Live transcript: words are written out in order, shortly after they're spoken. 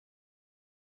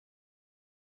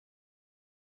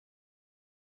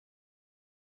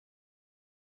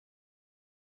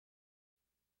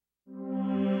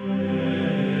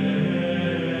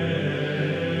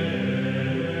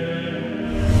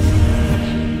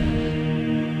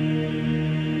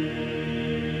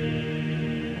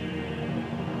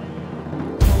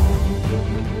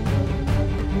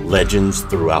Legends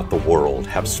throughout the world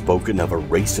have spoken of a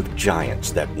race of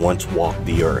giants that once walked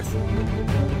the earth.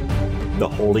 The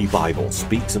Holy Bible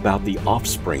speaks about the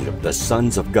offspring of the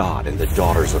sons of God and the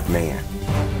daughters of man.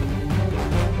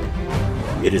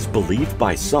 It is believed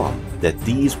by some that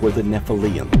these were the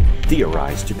Nephilim,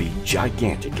 theorized to be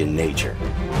gigantic in nature.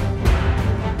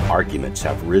 Arguments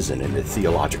have risen in the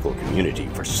theological community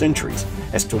for centuries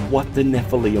as to what the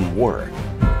Nephilim were,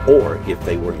 or if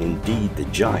they were indeed the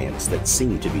giants that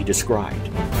seem to be described.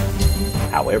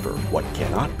 However, what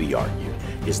cannot be argued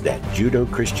is that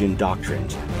Judeo-Christian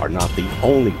doctrines are not the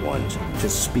only ones to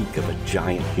speak of a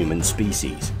giant human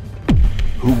species.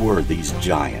 Who were these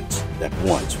giants that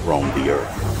once roamed the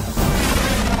earth?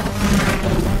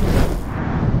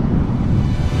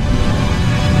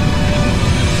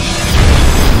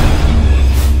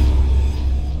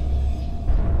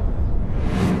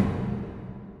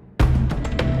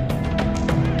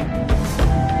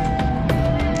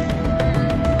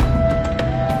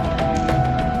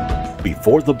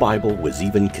 Before the Bible was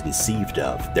even conceived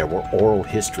of, there were oral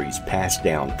histories passed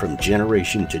down from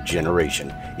generation to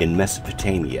generation in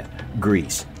Mesopotamia,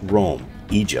 Greece, Rome,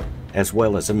 Egypt, as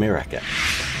well as America.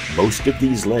 Most of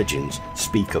these legends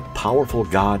speak of powerful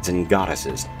gods and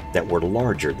goddesses that were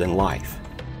larger than life.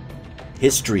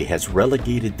 History has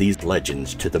relegated these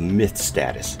legends to the myth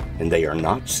status, and they are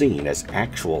not seen as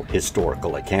actual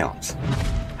historical accounts.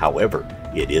 However,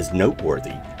 it is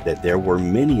noteworthy that there were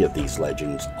many of these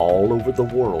legends all over the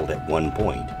world at one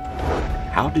point.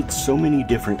 How did so many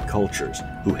different cultures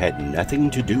who had nothing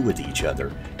to do with each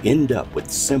other end up with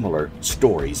similar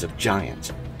stories of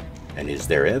giants? And is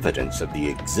there evidence of the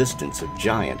existence of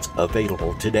giants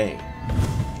available today?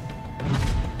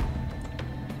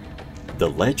 The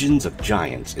legends of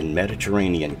giants in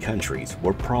Mediterranean countries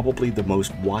were probably the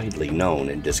most widely known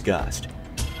and discussed.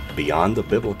 Beyond the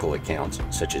biblical accounts,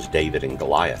 such as David and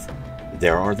Goliath,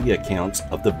 there are the accounts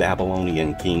of the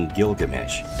Babylonian king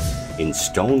Gilgamesh. In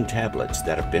stone tablets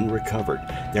that have been recovered,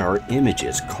 there are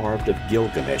images carved of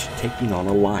Gilgamesh taking on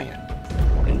a lion.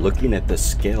 And looking at the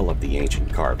scale of the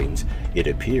ancient carvings, it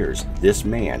appears this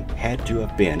man had to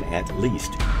have been at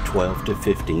least 12 to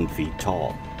 15 feet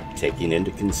tall, taking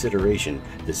into consideration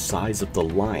the size of the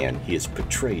lion he is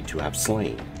portrayed to have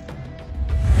slain.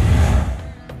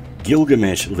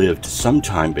 Gilgamesh lived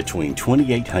sometime between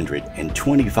 2800 and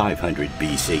 2500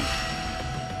 BC.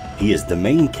 He is the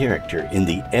main character in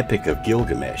the Epic of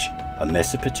Gilgamesh, a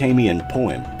Mesopotamian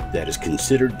poem that is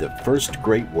considered the first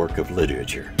great work of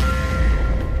literature.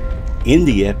 In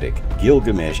the epic,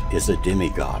 Gilgamesh is a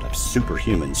demigod of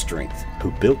superhuman strength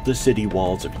who built the city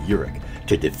walls of Uruk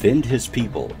to defend his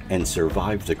people and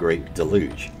survive the Great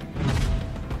Deluge.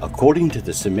 According to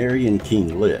the Sumerian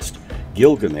king list,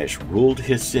 Gilgamesh ruled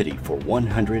his city for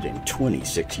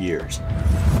 126 years.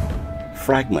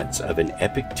 Fragments of an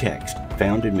epic text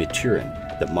found in Maturin,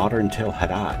 the modern Tel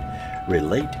Hadad,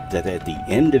 relate that at the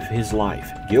end of his life,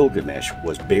 Gilgamesh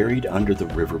was buried under the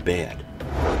river bed.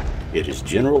 It is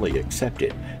generally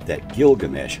accepted that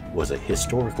Gilgamesh was a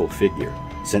historical figure,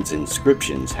 since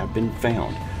inscriptions have been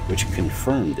found which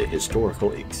confirm the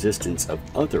historical existence of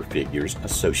other figures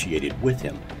associated with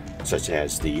him, such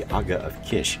as the Aga of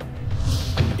Kish.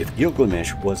 If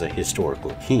Gilgamesh was a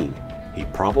historical king, he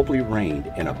probably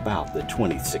reigned in about the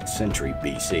 26th century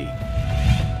BC.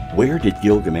 Where did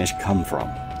Gilgamesh come from?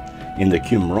 In the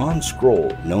Qumran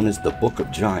scroll known as the Book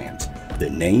of Giants, the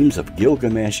names of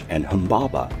Gilgamesh and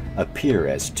Humbaba appear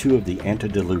as two of the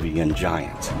antediluvian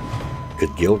giants.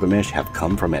 Could Gilgamesh have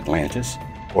come from Atlantis,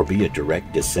 or be a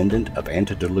direct descendant of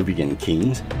antediluvian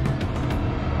kings?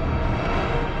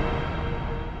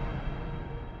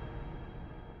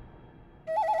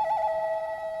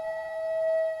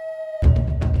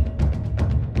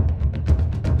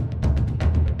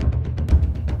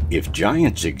 If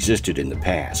giants existed in the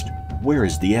past, where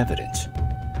is the evidence?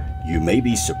 You may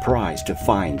be surprised to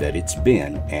find that it's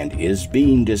been and is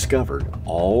being discovered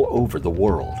all over the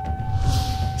world.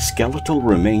 Skeletal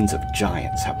remains of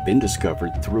giants have been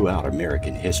discovered throughout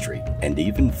American history and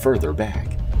even further back.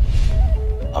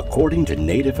 According to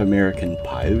Native American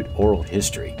Paiute oral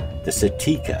history, the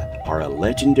Sitka are a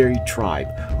legendary tribe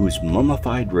whose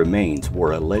mummified remains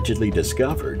were allegedly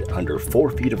discovered under 4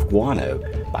 feet of guano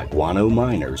by guano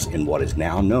miners in what is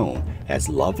now known as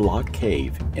Lovelock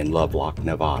Cave in Lovelock,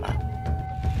 Nevada.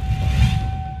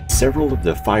 Several of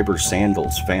the fiber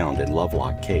sandals found in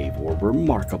Lovelock Cave were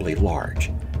remarkably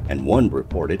large, and one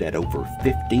reported at over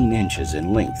 15 inches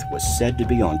in length was said to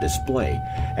be on display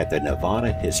at the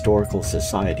Nevada Historical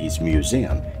Society's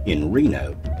museum in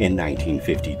Reno in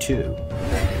 1952.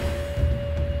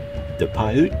 The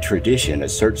Paiute tradition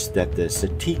asserts that the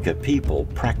Sitka people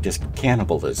practiced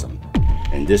cannibalism,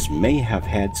 and this may have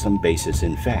had some basis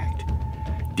in fact.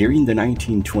 During the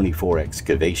 1924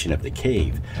 excavation of the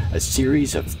cave, a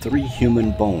series of 3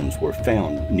 human bones were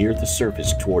found near the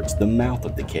surface towards the mouth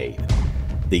of the cave.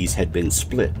 These had been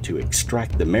split to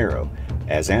extract the marrow,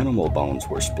 as animal bones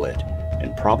were split,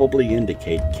 and probably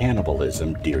indicate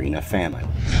cannibalism during a famine.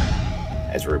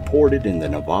 As reported in the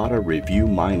Nevada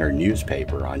Review-Minor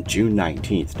newspaper on June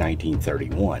 19,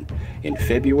 1931, in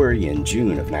February and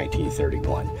June of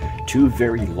 1931, 2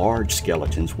 very large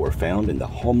skeletons were found in the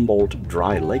Humboldt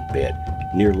dry lake bed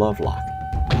near Lovelock.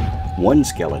 One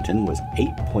skeleton was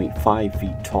 8.5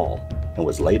 feet tall and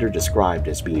was later described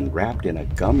as being wrapped in a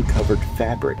gum-covered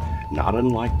fabric not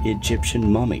unlike Egyptian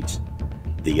mummies.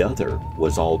 The other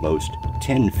was almost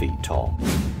 10 feet tall.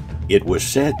 It was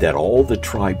said that all the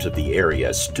tribes of the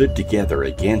area stood together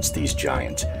against these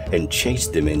giants and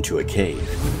chased them into a cave.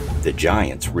 The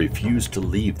giants refused to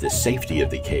leave the safety of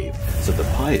the cave, so the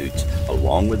Paiutes,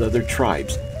 along with other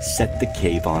tribes, set the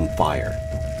cave on fire.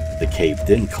 The cave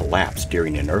then collapsed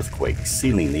during an earthquake,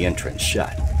 sealing the entrance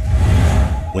shut.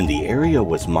 When the area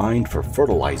was mined for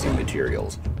fertilizing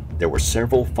materials, there were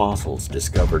several fossils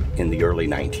discovered in the early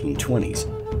 1920s.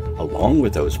 Along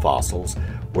with those fossils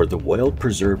were the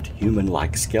well-preserved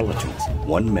human-like skeletons,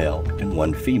 1 male and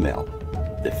 1 female.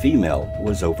 The female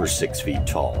was over 6 feet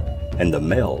tall, and the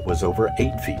male was over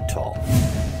 8 feet tall.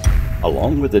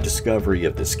 Along with the discovery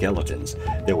of the skeletons,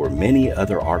 there were many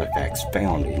other artifacts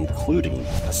found, including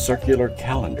a circular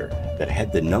calendar that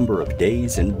had the number of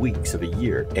days and weeks of a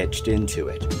year etched into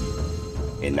it.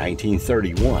 In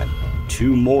 1931,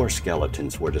 2 more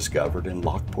skeletons were discovered in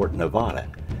Lockport, Nevada,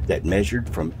 that measured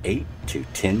from 8 to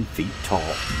 10 feet tall.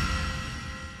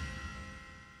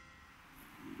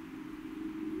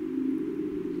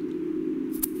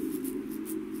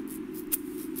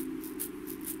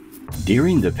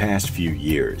 During the past few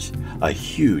years, a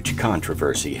huge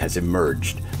controversy has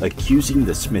emerged accusing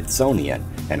the Smithsonian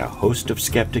and a host of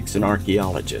skeptics and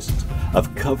archaeologists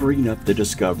of covering up the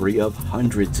discovery of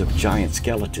hundreds of giant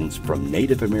skeletons from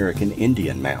Native American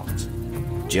Indian mounds.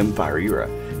 Jim Ferreira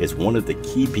is one of the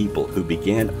key people who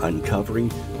began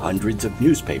uncovering hundreds of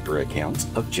newspaper accounts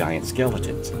of giant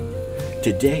skeletons.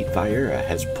 To date, Ferreira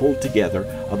has pulled together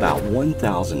about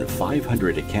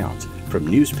 1,500 accounts from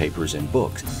newspapers and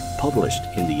books published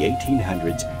in the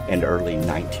 1800s and early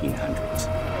 1900s.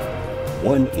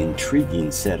 One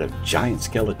intriguing set of giant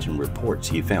skeleton reports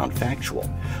he found factual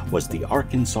was the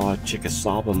Arkansas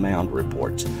Chickasaw Mound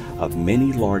reports of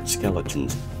many large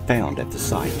skeletons found at the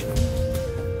site.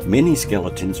 Many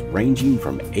skeletons ranging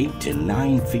from 8 to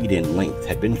 9 feet in length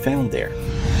had been found there.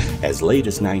 As late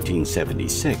as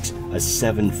 1976, a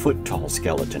 7-foot-tall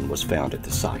skeleton was found at the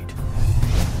site.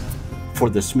 For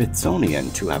the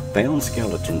Smithsonian to have found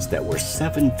skeletons that were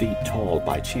 7 feet tall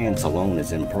by chance alone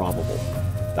is improbable.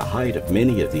 The height of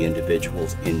many of the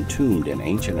individuals entombed in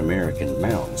ancient American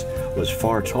mounds was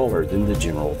far taller than the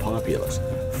general populace,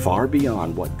 far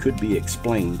beyond what could be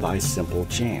explained by simple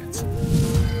chance.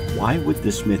 Why would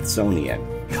the Smithsonian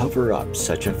cover up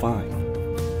such a find?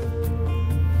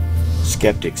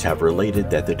 Skeptics have related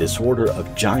that the disorder of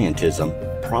giantism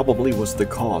probably was the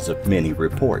cause of many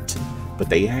reports, but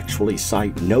they actually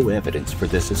cite no evidence for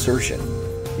this assertion.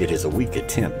 It is a weak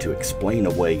attempt to explain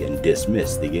away and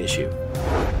dismiss the issue.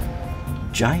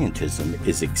 Giantism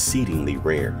is exceedingly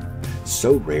rare,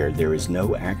 so rare there is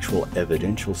no actual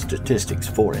evidential statistics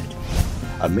for it.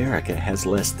 America has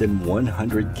less than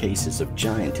 100 cases of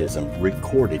giantism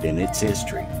recorded in its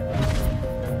history.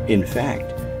 In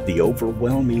fact, the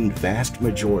overwhelming vast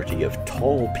majority of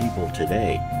tall people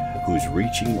today who's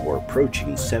reaching or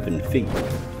approaching 7 feet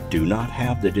do not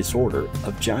have the disorder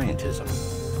of giantism.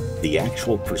 The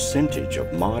actual percentage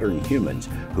of modern humans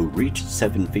who reach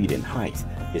 7 feet in height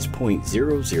is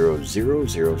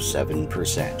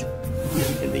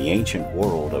 0.00007%. In the ancient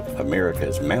world of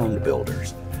America's mound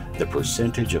builders, the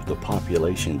percentage of the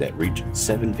population that reached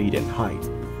 7 feet in height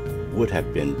would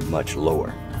have been much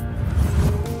lower.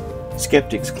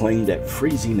 Skeptics claim that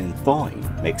freezing and thawing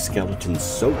make skeletons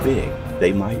so big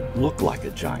they might look like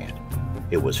a giant.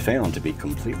 It was found to be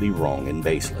completely wrong and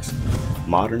baseless.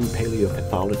 Modern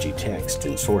paleopathology texts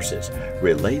and sources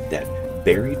relate that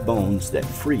buried bones that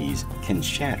freeze can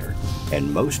shatter,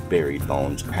 and most buried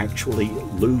bones actually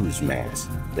lose mass.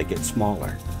 They get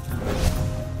smaller.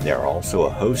 There are also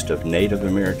a host of Native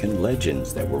American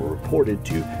legends that were reported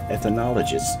to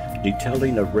ethnologists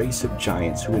detailing a race of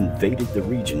giants who invaded the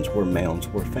regions where mounds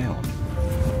were found.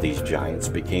 These giants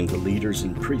became the leaders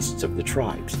and priests of the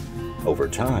tribes. Over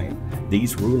time,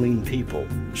 these ruling people,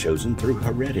 chosen through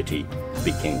heredity,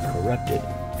 became corrupted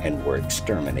and were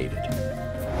exterminated.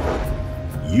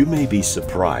 You may be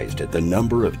surprised at the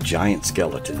number of giant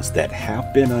skeletons that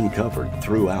have been uncovered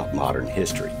throughout modern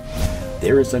history.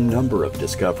 There is a number of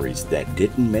discoveries that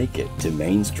didn't make it to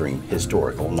mainstream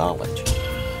historical knowledge.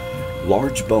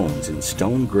 Large bones in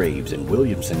stone graves in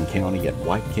Williamson County and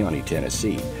White County,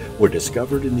 Tennessee, were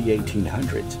discovered in the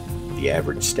 1800s. The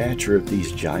average stature of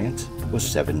these giants was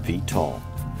 7 feet tall.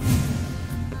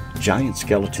 Giant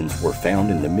skeletons were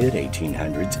found in the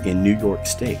mid-1800s in New York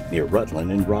State near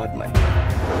Rutland and Rodman.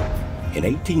 In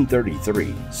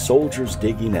 1833, soldiers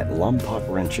digging at Lompoc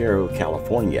Ranchero,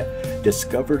 California,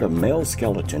 discovered a male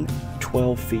skeleton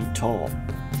 12 feet tall.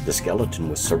 The skeleton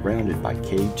was surrounded by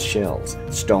caved shells,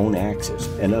 stone axes,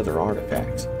 and other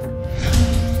artifacts.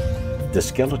 The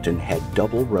skeleton had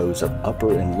double rows of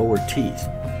upper and lower teeth.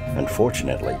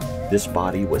 Unfortunately, this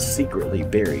body was secretly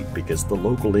buried because the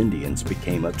local Indians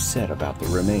became upset about the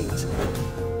remains.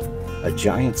 A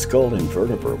giant skull and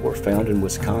vertebra were found in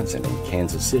Wisconsin and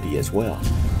Kansas City as well.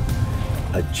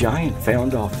 A giant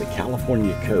found off the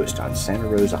California coast on Santa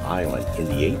Rosa Island in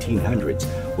the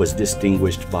 1800s was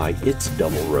distinguished by its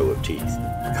double row of teeth,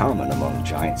 common among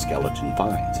giant skeleton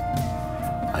finds.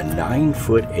 A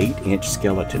 9-foot 8-inch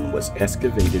skeleton was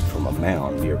excavated from a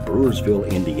mound near Brewersville,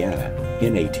 Indiana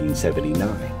in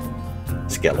 1879.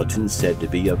 Skeletons said to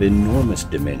be of enormous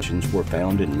dimensions were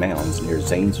found in mounds near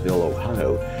Zanesville,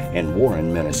 Ohio and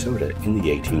Warren, Minnesota in the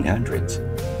 1800s.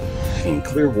 In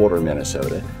Clearwater,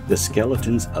 Minnesota, the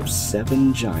skeletons of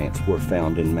 7 giants were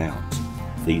found in mounds.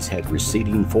 These had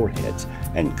receding foreheads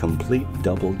and complete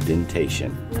double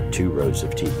dentation, 2 rows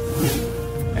of teeth.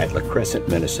 At La Crescent,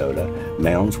 Minnesota,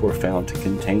 mounds were found to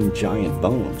contain giant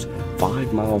bones.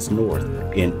 5 miles north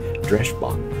in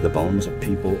Dreschbach, the bones of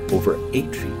people over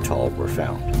 8 feet tall were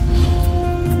found.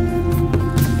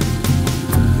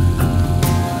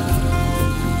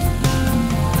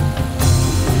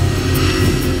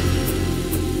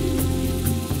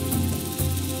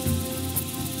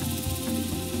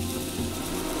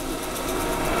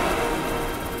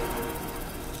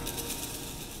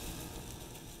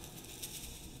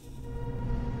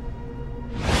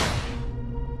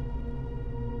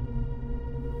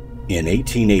 In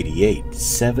 1888,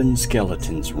 7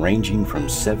 skeletons ranging from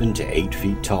 7 to 8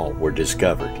 feet tall were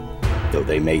discovered. Though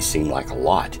they may seem like a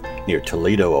lot, near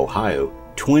Toledo, Ohio,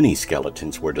 20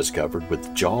 skeletons were discovered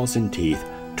with jaws and teeth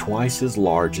twice as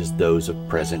large as those of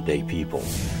present-day people.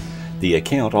 The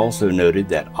account also noted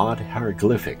that odd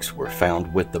hieroglyphics were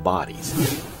found with the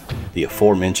bodies. The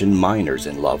aforementioned miners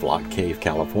in Lovelock Cave,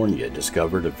 California,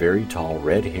 discovered a very tall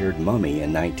red-haired mummy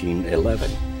in 1911.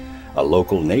 A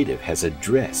local native has a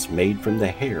dress made from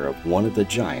the hair of one of the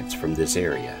giants from this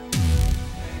area.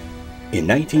 In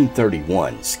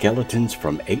 1931, skeletons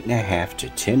from 8.5 to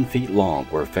 10 feet long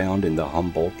were found in the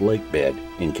Humboldt Lake bed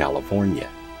in California.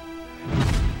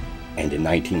 And in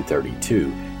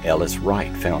 1932, Ellis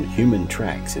Wright found human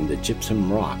tracks in the gypsum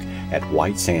rock at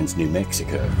White Sands, New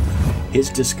Mexico. His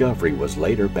discovery was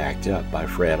later backed up by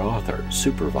Fred Arthur,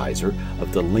 supervisor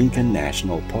of the Lincoln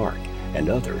National Park, and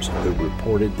others who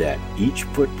reported that each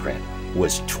footprint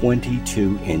was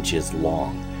 22 inches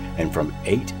long and from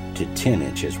 8 to 10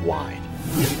 inches wide.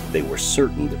 They were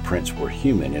certain the prints were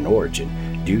human in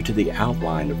origin due to the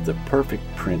outline of the perfect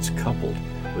prints coupled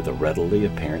with a readily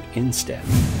apparent instep.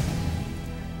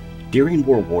 During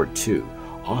World War II,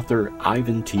 author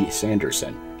Ivan T.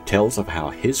 Sanderson tells of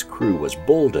how his crew was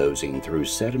bulldozing through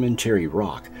sedimentary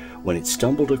rock when it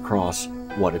stumbled across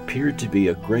what appeared to be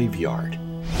a graveyard.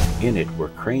 In it were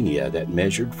crania that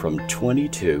measured from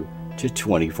 22 to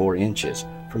 24 inches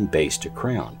from base to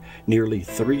crown, nearly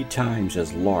 3 times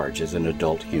as large as an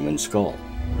adult human skull.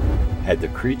 Had the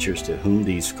creatures to whom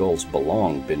these skulls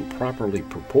belonged been properly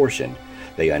proportioned,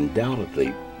 they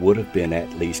undoubtedly would have been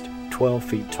at least 12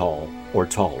 feet tall or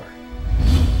taller.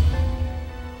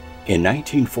 In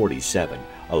 1947,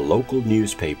 a local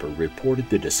newspaper reported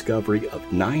the discovery of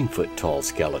 9-foot-tall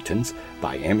skeletons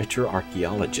by amateur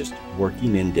archaeologists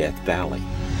working in Death Valley.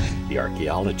 The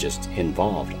archaeologists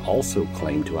involved also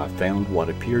claimed to have found what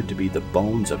appeared to be the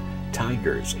bones of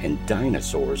tigers and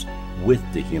dinosaurs with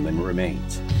the human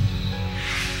remains.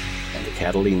 And the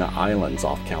Catalina Islands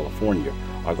off California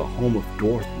are the home of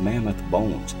dwarf mammoth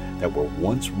bones that were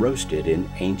once roasted in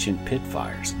ancient pit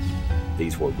fires.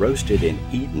 These were roasted and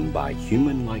eaten by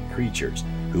human-like creatures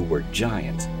who were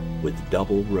giants with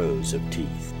double rows of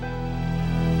teeth.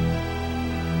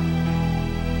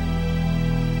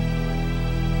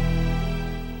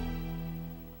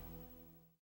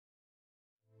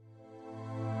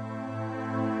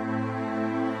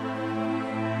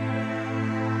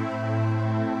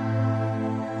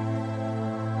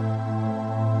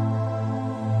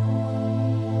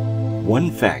 One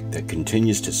fact that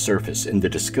continues to surface in the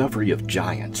discovery of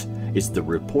giants is the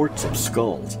reports of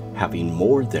skulls having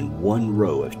more than one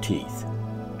row of teeth.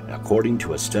 According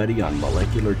to a study on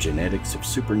molecular genetics of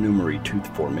supernumerary tooth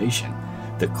formation,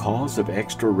 the cause of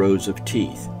extra rows of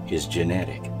teeth is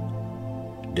genetic.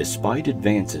 Despite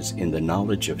advances in the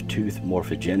knowledge of tooth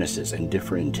morphogenesis and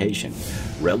differentiation,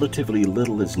 relatively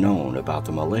little is known about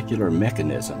the molecular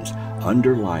mechanisms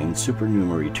underlying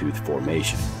supernumerary tooth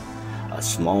formation. A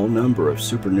small number of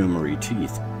supernumerary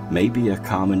teeth may be a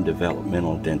common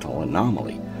developmental dental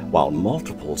anomaly, while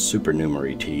multiple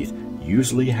supernumerary teeth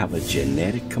usually have a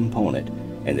genetic component,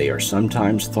 and they are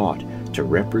sometimes thought to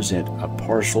represent a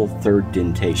partial third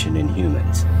dentation in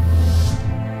humans.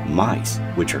 Mice,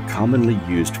 which are commonly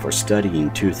used for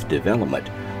studying tooth development,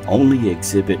 only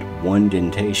exhibit one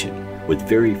dentation, with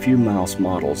very few mouse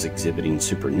models exhibiting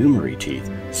supernumerary teeth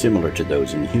similar to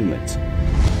those in humans.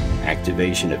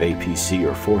 Activation of APC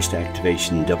or forced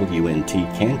activation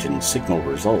WNT Canton signal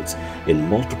results in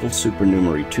multiple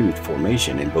supernumerary tooth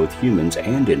formation in both humans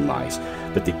and in mice,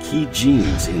 but the key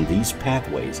genes in these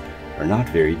pathways are not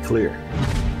very clear.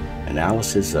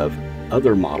 Analysis of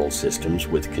other model systems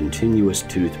with continuous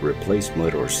tooth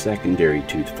replacement or secondary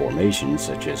tooth formation,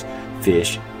 such as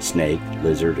fish, snake,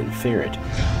 lizard, and ferret,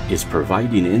 is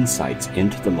providing insights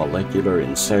into the molecular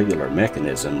and cellular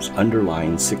mechanisms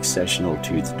underlying successional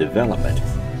tooth development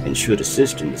and should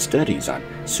assist in the studies on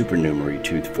supernumerary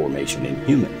tooth formation in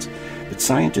humans. But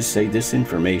scientists say this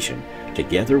information,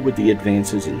 together with the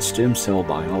advances in stem cell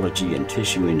biology and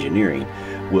tissue engineering,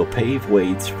 will pave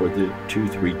ways for the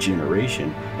tooth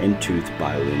regeneration and tooth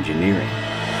bioengineering.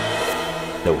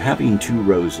 Though having two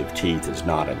rows of teeth is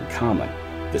not uncommon,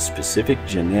 the specific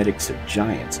genetics of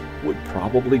giants would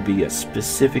probably be a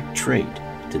specific trait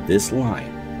to this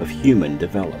line of human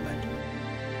development.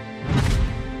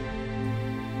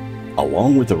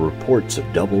 Along with the reports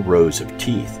of double rows of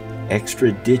teeth,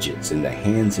 extra digits in the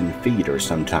hands and feet are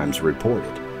sometimes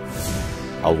reported.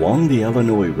 Along the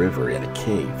Illinois River in a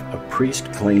cave, a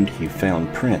priest claimed he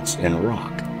found prints in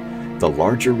rock. The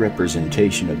larger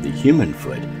representation of the human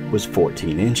foot was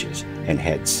 14 inches and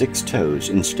had 6 toes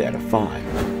instead of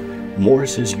 5.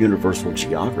 Morris's Universal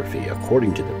Geography,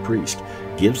 according to the priest,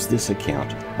 gives this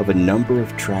account of a number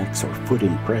of tracks or foot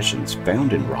impressions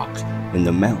found in rocks in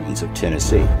the mountains of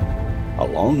Tennessee.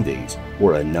 Along these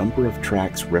were a number of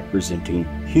tracks representing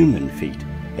human feet,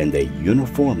 and they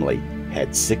uniformly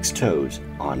had 6 toes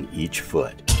on each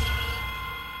foot.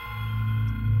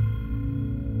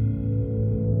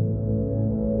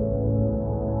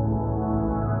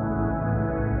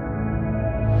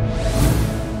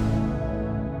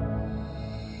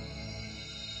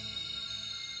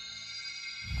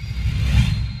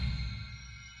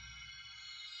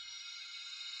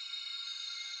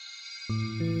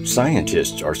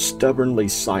 Scientists are stubbornly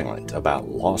silent about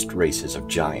lost races of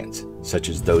giants, such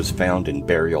as those found in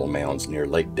burial mounds near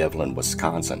Lake Devlin,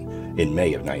 Wisconsin, in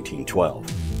May of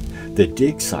 1912. The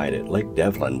dig site at Lake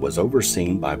Devlin was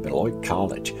overseen by Beloit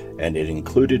College, and it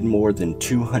included more than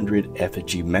 200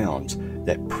 effigy mounds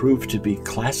that proved to be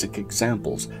classic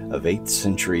examples of 8th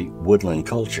century woodland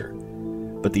culture.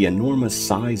 But the enormous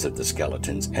size of the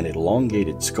skeletons and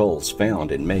elongated skulls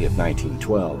found in May of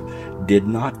 1912 did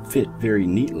not fit very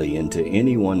neatly into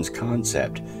anyone's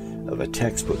concept of a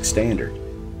textbook standard.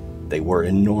 They were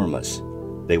enormous.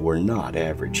 They were not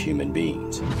average human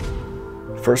beings.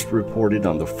 First reported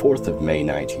on the 4th of May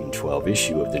 1912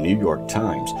 issue of the New York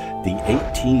Times, the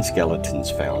 18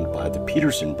 skeletons found by the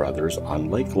Peterson brothers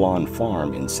on Lake Lawn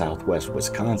Farm in southwest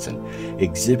Wisconsin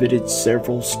exhibited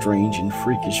several strange and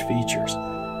freakish features.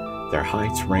 Their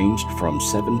heights ranged from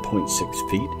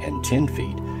 7.6 feet and 10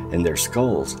 feet, and their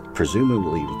skulls,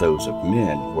 presumably those of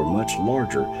men, were much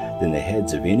larger than the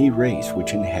heads of any race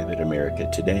which inhabit America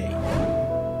today.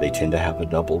 They tend to have a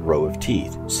double row of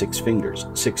teeth, 6 fingers,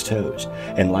 6 toes,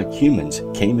 and like humans,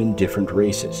 came in different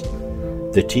races.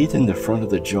 The teeth in the front of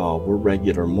the jaw were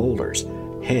regular molars.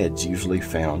 Heads usually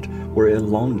found were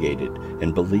elongated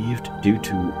and believed due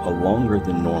to a longer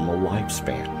than normal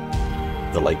lifespan.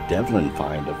 The Lake Devlin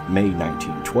find of May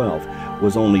 1912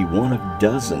 was only one of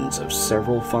dozens of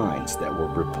several finds that were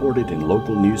reported in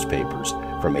local newspapers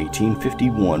from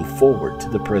 1851 forward to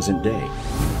the present day.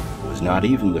 It was not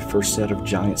even the first set of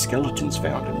giant skeletons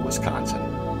found in Wisconsin.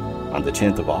 On the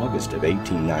 10th of August of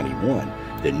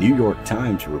 1891, the New York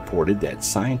Times reported that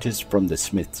scientists from the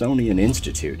Smithsonian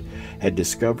Institute had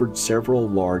discovered several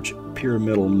large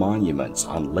pyramidal monuments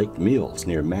on Lake Mills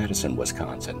near Madison,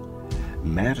 Wisconsin.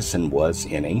 Madison was,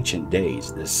 in ancient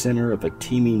days, the center of a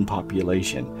teeming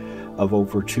population of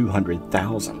over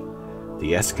 200,000.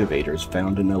 the excavators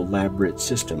found an elaborate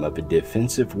system of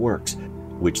defensive works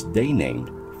which they named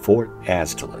Fort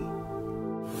Aztalan.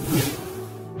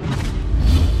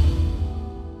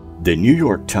 The New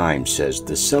York Times says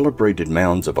the celebrated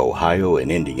mounds of Ohio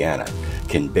and Indiana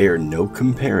can bear no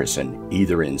comparison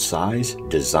either in size,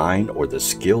 design, or the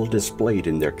skill displayed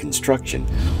in their construction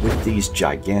with these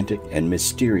gigantic and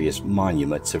mysterious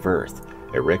monuments of earth,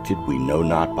 erected we know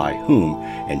not by whom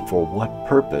and for what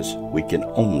purpose we can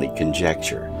only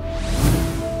conjecture.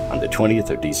 On the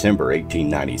 20th of December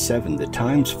 1897, the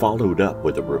Times followed up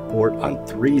with a report on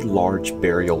 3 large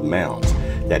burial mounds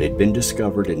that had been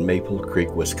discovered in Maple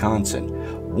Creek, Wisconsin.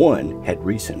 One had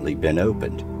recently been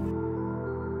opened.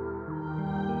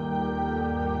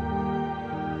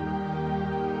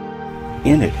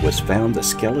 In it was found the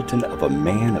skeleton of a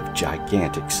man of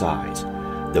gigantic size.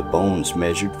 The bones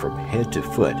measured from head to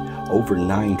foot over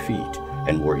 9 feet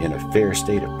and were in a fair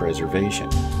state of preservation.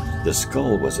 The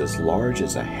skull was as large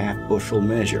as a half-bushel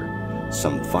measure.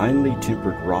 Some finely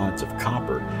tempered rods of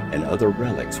copper and other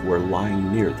relics were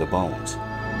lying near the bones.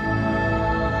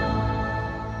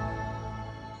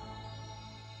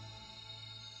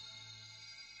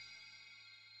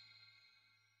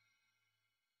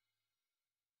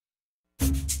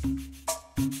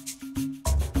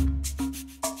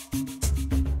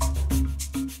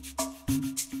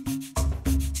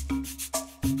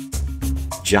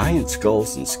 Giant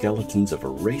skulls and skeletons of a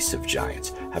race of giants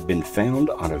have been found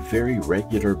on a very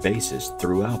regular basis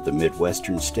throughout the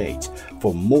Midwestern states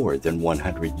for more than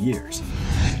 100 years.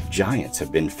 Giants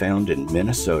have been found in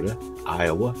Minnesota,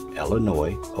 Iowa,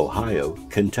 Illinois, Ohio,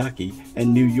 Kentucky,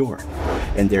 and New York,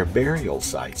 and their burial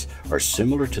sites are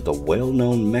similar to the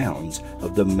well-known mounds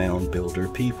of the Mound Builder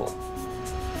people.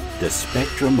 The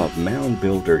spectrum of Mound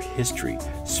Builder history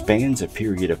spans a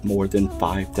period of more than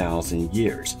 5,000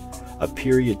 years, a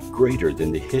period greater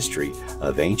than the history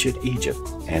of ancient Egypt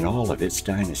and all of its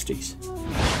dynasties.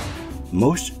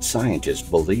 Most scientists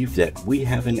believe that we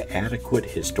have an adequate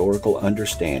historical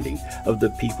understanding of the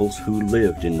peoples who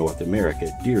lived in North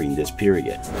America during this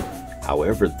period.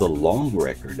 However, the long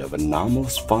record of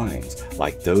anomalous finds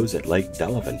like those at Lake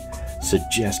Delavan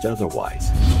suggest otherwise.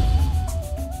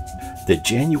 The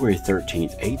January 13,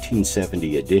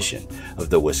 1870 edition of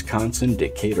the Wisconsin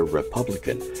Decatur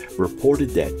Republican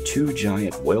reported that 2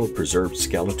 giant well-preserved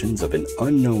skeletons of an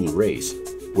unknown race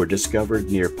were discovered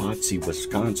near Potsy,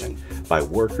 Wisconsin by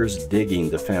workers digging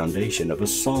the foundation of a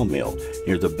sawmill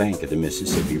near the bank of the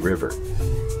Mississippi River.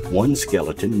 One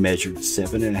skeleton measured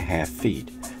 7.5 feet,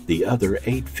 the other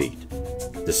 8 feet.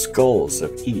 The skulls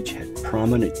of each had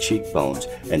prominent cheekbones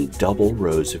and double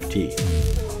rows of teeth.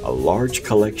 A large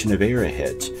collection of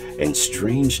arrowheads and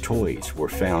strange toys were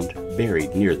found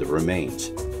buried near the remains.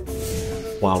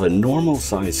 While a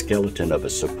normal-sized skeleton of a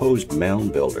supposed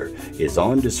mound builder is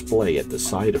on display at the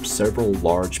site of several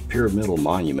large pyramidal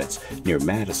monuments near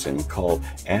Madison called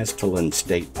Aztalan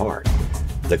State Park,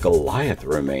 the Goliath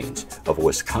remains of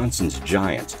Wisconsin's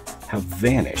giants have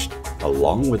vanished,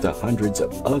 along with the hundreds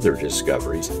of other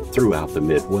discoveries throughout the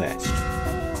Midwest.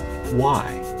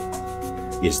 Why?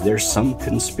 Is there some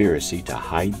conspiracy to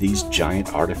hide these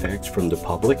giant artifacts from the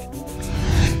public?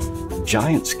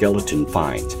 Giant skeleton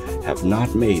finds have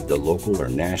not made the local or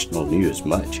national news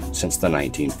much since the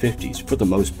 1950s for the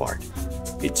most part.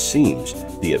 It seems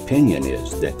the opinion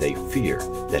is that they fear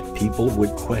that people would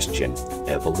question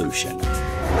evolution.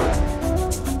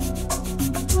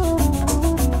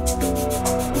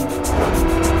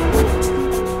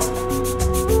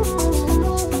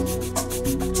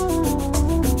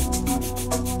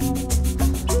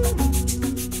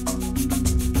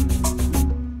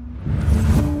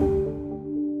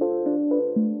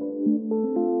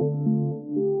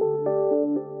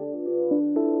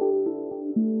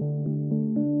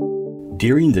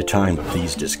 During the time of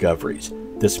these discoveries,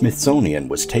 the Smithsonian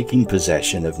was taking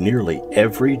possession of nearly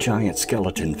every giant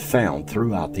skeleton found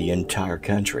throughout the entire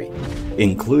country,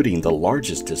 including the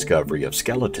largest discovery of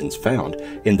skeletons found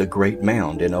in the Great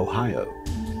Mound in Ohio.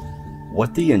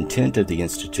 What the intent of the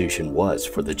institution was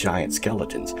for the giant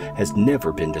skeletons has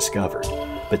never been discovered,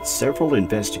 but several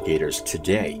investigators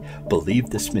today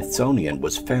believe the Smithsonian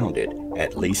was founded,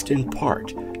 at least in part,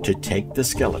 to take the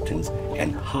skeletons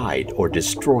and hide or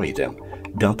destroy them,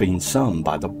 dumping some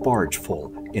by the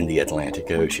bargeful in the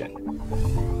Atlantic Ocean.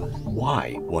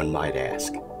 Why, one might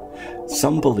ask?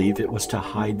 Some believe it was to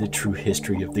hide the true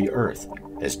history of the Earth,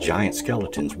 as giant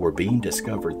skeletons were being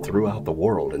discovered throughout the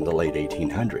world in the late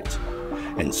 1800s.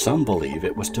 And some believe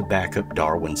it was to back up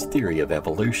Darwin's theory of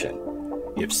evolution.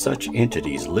 If such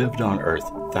entities lived on Earth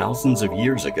thousands of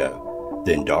years ago,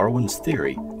 then Darwin's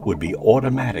theory would be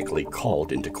automatically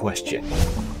called into question.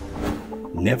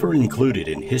 Never included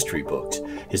in history books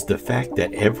is the fact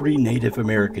that every Native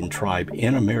American tribe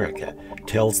in America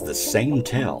tells the same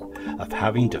tale of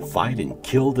having to fight and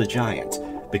kill the giants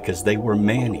because they were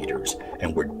man-eaters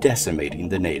and were decimating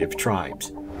the native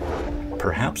tribes.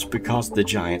 Perhaps because the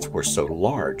giants were so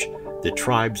large, the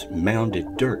tribes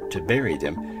mounded dirt to bury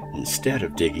them instead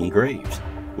of digging graves,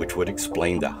 which would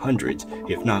explain the hundreds,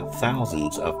 if not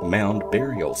thousands, of mound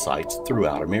burial sites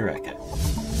throughout America.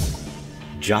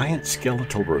 Giant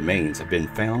skeletal remains have been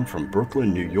found from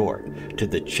Brooklyn, New York, to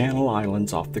the Channel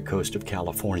Islands off the coast of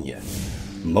California.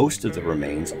 Most of the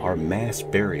remains are mass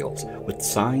burials with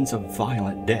signs of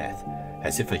violent death,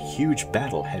 as if a huge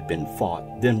battle had been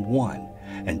fought, then won,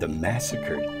 and the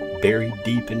massacred buried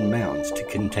deep in mounds to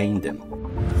contain them.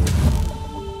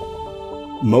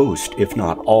 Most, if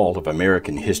not all, of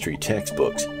American history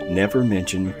textbooks never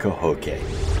mention Cahokia,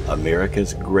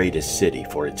 America's greatest city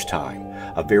for its time,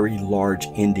 a very large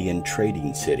Indian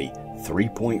trading city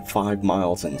 3.5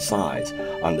 miles in size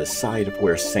on the site of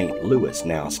where St. Louis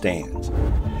now stands.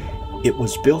 It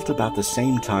was built about the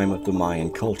same time of the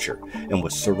Mayan culture and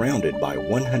was surrounded by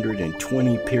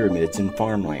 120 pyramids and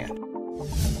farmland.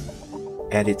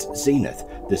 At its zenith,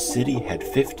 the city had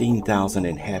 15,000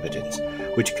 inhabitants,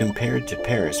 which compared to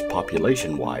Paris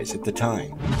population-wise at the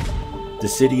time. The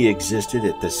city existed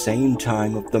at the same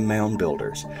time of the mound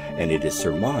builders, and it is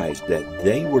surmised that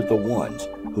they were the ones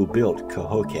who built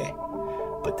Cahokia.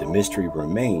 But the mystery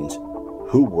remains,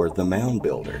 who were the mound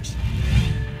builders?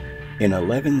 In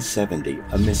 1170,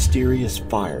 a mysterious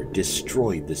fire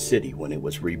destroyed the city when it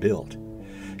was rebuilt.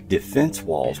 Defense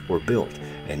walls were built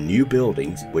and new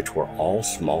buildings, which were all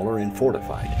smaller and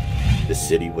fortified. The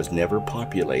city was never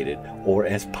populated or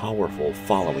as powerful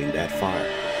following that fire.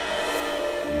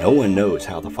 No one knows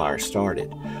how the fire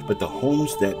started, but the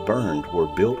homes that burned were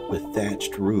built with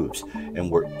thatched roofs and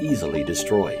were easily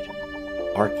destroyed.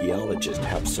 Archaeologists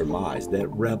have surmised that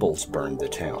rebels burned the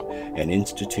town and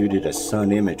instituted a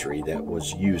sun imagery that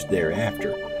was used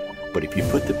thereafter. But if you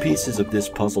put the pieces of this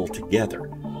puzzle together,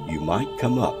 you might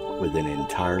come up with an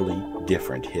entirely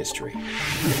different history.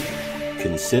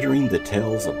 Considering the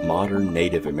tales of modern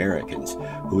Native Americans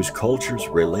whose cultures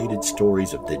related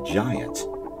stories of the giants,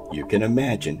 you can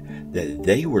imagine that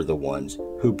they were the ones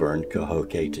who burned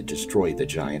Cahokia to destroy the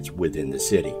giants within the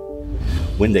city.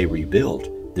 When they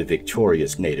rebuilt, the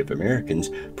victorious Native Americans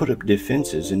put up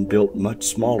defenses and built much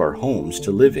smaller homes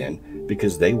to live in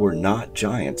because they were not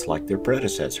giants like their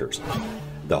predecessors.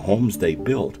 The homes they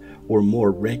built were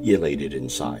more regulated in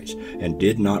size and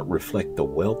did not reflect the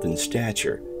wealth and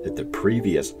stature that the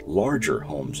previous larger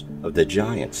homes of the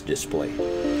giants displayed.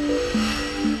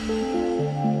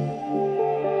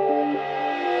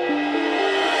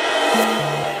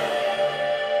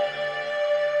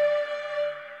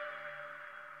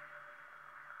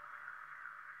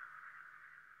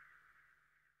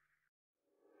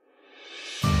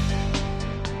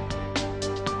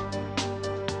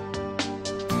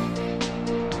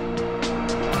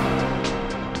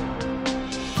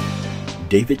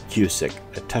 David Cusick,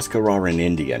 a Tuscaroran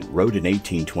Indian, wrote in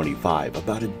 1825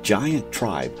 about a giant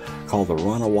tribe called the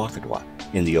Ranawakadwa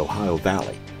in the Ohio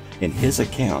Valley. In his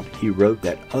account, he wrote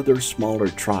that other smaller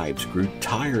tribes grew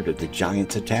tired of the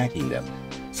giants attacking them,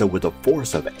 so with a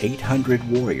force of 800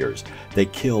 warriors, they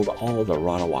killed all the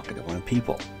Ranawakadwa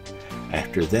people.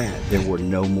 After that, there were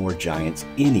no more giants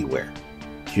anywhere.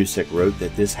 Cusick wrote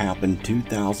that this happened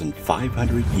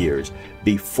 2,500 years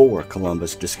before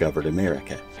Columbus discovered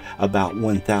America, about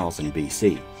 1000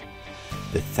 BC.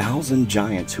 The 1,000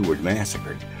 giants who were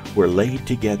massacred were laid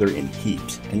together in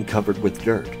heaps and covered with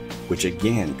dirt, which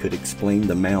again could explain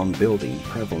the mound building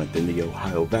prevalent in the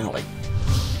Ohio Valley.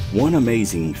 One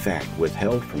amazing fact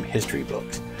withheld from history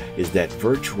books is that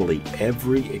virtually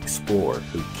every explorer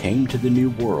who came to the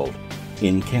New World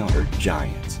encountered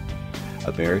giants.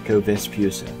 Amerigo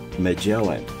Vespucci,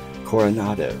 Magellan,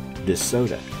 Coronado, De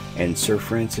Soto, and Sir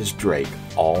Francis Drake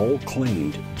all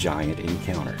claimed giant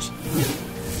encounters.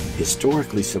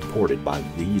 Historically supported by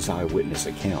these eyewitness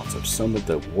accounts of some of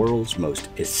the world's most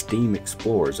esteemed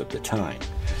explorers of the time,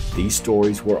 these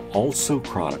stories were also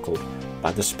chronicled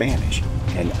by the Spanish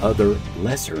and other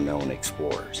lesser-known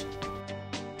explorers.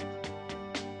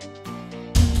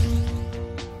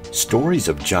 Stories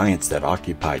of giants that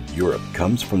occupied Europe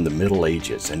comes from the Middle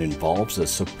Ages and involves a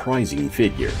surprising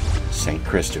figure, St.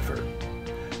 Christopher.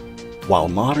 While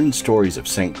modern stories of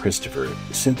St. Christopher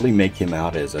simply make him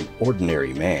out as an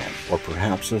ordinary man, or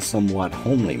perhaps a somewhat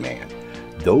homely man,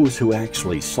 those who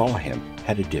actually saw him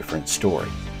had a different story.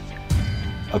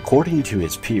 According to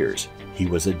his peers, he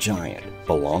was a giant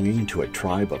belonging to a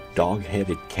tribe of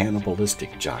dog-headed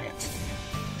cannibalistic giants.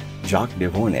 Jacques de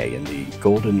Volney in the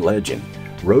Golden Legend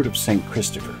wrote of St.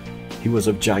 Christopher. He was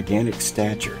of gigantic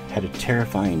stature, had a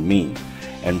terrifying mien,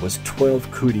 and was 12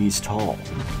 cooties tall.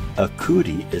 A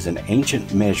coodie is an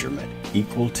ancient measurement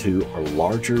equal to or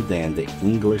larger than the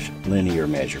English linear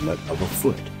measurement of a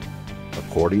foot.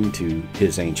 According to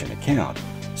his ancient account,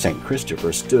 St.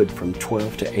 Christopher stood from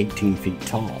 12 to 18 feet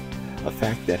tall, a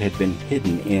fact that had been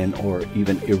hidden in or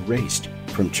even erased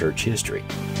from church history.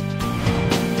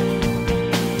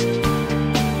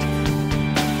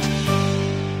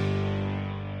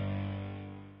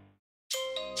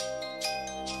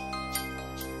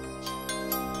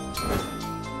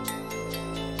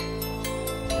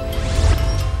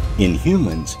 In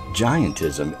humans,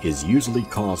 giantism is usually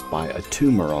caused by a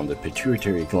tumor on the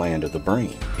pituitary gland of the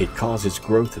brain. It causes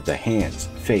growth of the hands,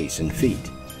 face, and feet.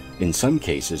 In some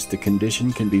cases, the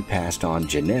condition can be passed on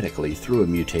genetically through a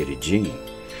mutated gene.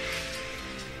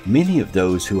 Many of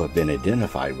those who have been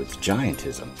identified with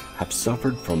giantism have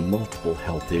suffered from multiple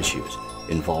health issues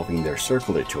involving their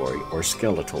circulatory or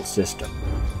skeletal system.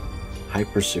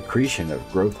 Hypersecretion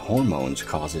of growth hormones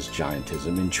causes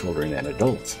giantism in children and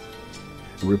adults.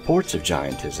 Reports of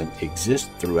giantism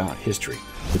exist throughout history,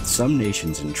 with some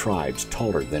nations and tribes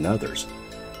taller than others.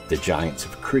 The giants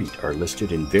of Crete are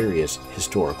listed in various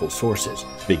historical sources,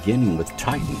 beginning with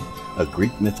Titan, a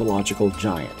Greek mythological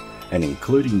giant, and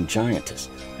including Giantus,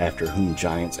 after whom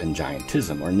giants and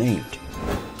giantism are named.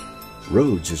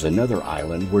 Rhodes is another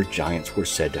island where giants were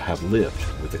said to have lived,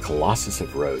 with the Colossus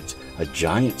of Rhodes, a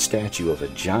giant statue of a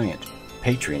giant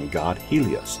patron god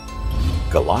Helios.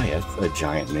 Goliath, a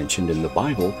giant mentioned in the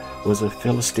Bible, was a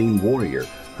Philistine warrior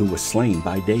who was slain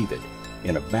by David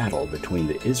in a battle between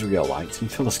the Israelites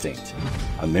and Philistines.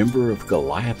 A member of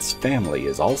Goliath's family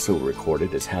is also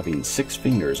recorded as having 6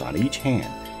 fingers on each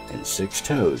hand and 6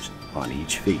 toes on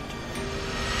each feet.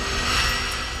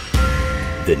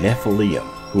 The Nephilim,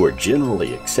 who are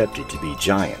generally accepted to be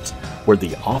giants, were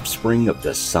the offspring of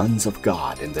the sons of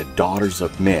God and the daughters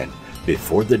of men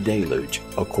before the deluge,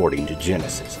 according to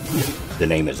Genesis. The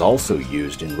name is also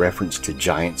used in reference to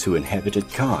giants who inhabited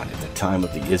Canaan at the time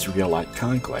of the Israelite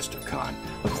conquest of Canaan,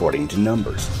 according to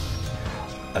Numbers.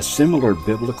 A similar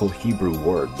biblical Hebrew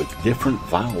word with different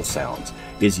vowel sounds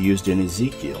is used in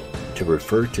Ezekiel to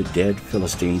refer to dead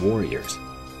Philistine warriors.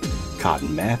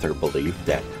 Cotton Mather believed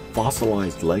that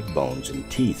fossilized leg bones and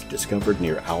teeth discovered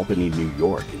near Albany, New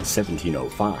York in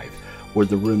 1705 were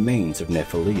the remains of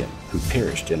Nephilim who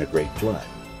perished in a great flood.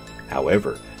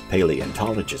 However,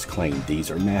 paleontologists claim these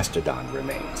are mastodon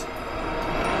remains.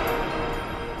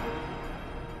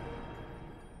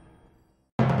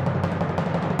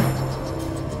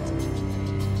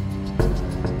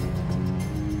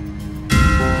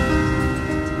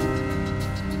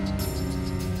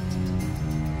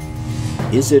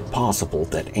 Is it possible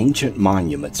that ancient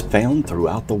monuments found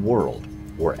throughout the world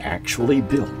were actually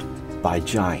built by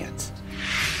giants?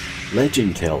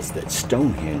 Legend tells that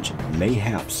Stonehenge may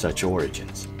have such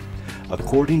origins.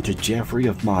 According to Geoffrey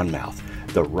of Monmouth,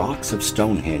 the rocks of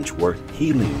Stonehenge were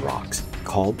healing rocks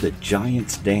called the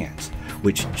Giant's Dance,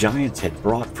 which giants had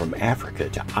brought from Africa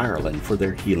to Ireland for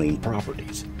their healing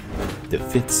properties. The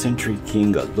 5th century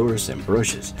king Aulus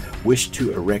Ambrosius wished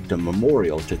to erect a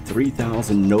memorial to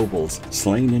 3,000 nobles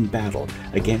slain in battle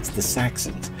against the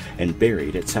Saxons and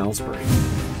buried at Salisbury,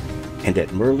 and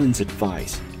at Merlin's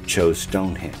advice chose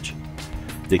Stonehenge.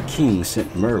 The king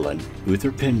sent Merlin,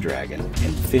 Uther Pendragon,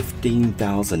 and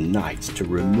 15,000 knights to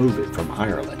remove it from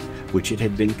Ireland, which it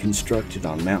had been constructed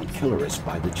on Mount Killarus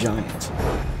by the giants.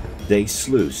 They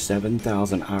slew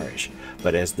 7,000 Irish,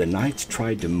 but as the knights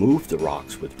tried to move the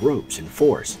rocks with ropes and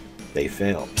force, they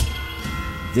failed.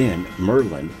 Then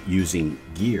Merlin, using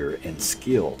gear and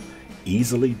skill,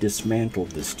 easily dismantled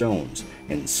the stones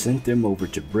and sent them over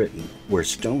to Britain, where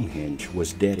Stonehenge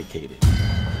was dedicated.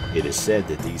 It is said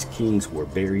that these kings were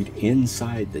buried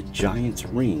inside the giants'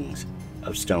 rings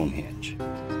of Stonehenge.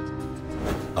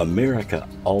 America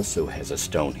also has a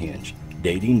Stonehenge,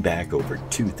 dating back over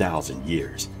 2,000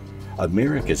 years.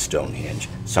 America's Stonehenge,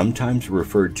 sometimes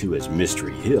referred to as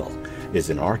Mystery Hill, is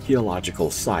an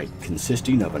archaeological site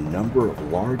consisting of a number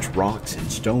of large rocks and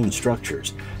stone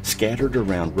structures scattered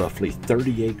around roughly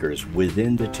 30 acres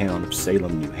within the town of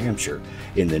Salem, New Hampshire,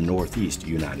 in the northeast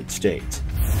United States.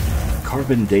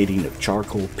 Carbon dating of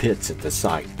charcoal pits at the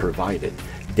site provided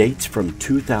dates from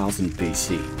 2000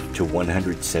 BC to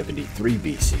 173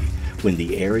 BC, when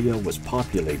the area was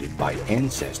populated by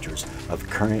ancestors of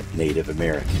current Native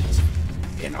Americans.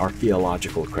 In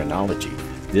archaeological chronology,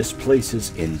 this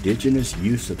places indigenous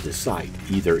use of the site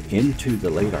either into the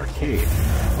late Archaic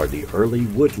or the early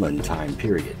woodland time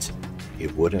periods.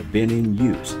 It would have been in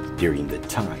use during the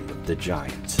time of the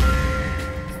giants.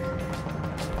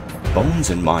 Bones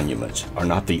and monuments are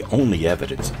not the only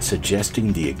evidence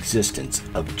suggesting the existence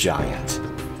of giants.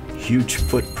 Huge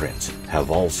footprints have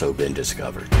also been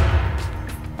discovered.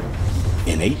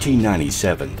 In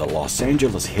 1897, the Los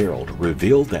Angeles Herald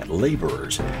revealed that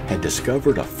laborers had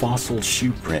discovered a fossil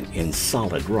shoe print in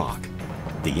solid rock.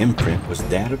 The imprint was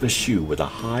that of a shoe with a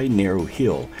high, narrow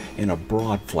heel and a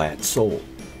broad, flat sole.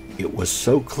 It was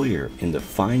so clear in the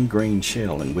fine-grained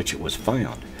shell in which it was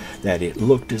found that it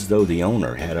looked as though the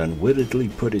owner had unwittingly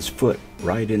put his foot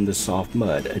right in the soft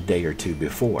mud a day or two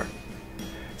before.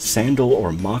 Sandal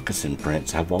or moccasin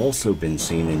prints have also been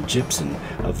seen in gypsum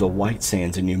of the White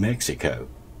Sands in New Mexico.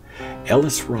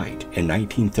 Ellis Wright in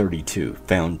 1932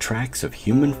 found tracks of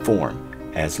human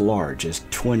form as large as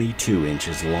 22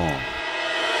 inches long.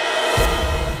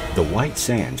 The White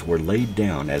Sands were laid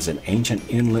down as an ancient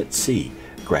inlet sea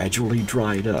gradually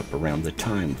dried up around the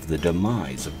time of the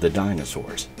demise of the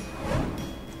dinosaurs.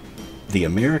 The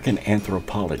American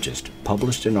anthropologist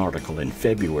published an article in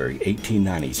February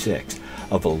 1896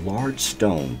 of a large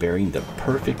stone bearing the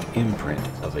perfect imprint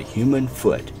of a human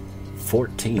foot,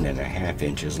 14.5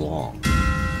 inches long.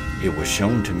 It was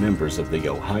shown to members of the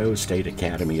Ohio State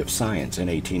Academy of Science in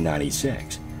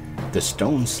 1896. The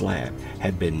stone slab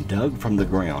had been dug from the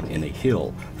ground in a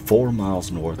hill 4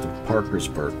 miles north of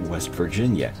Parkersburg, West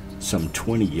Virginia, some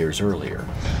 20 years earlier.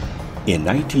 In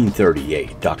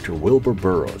 1938, Dr. Wilbur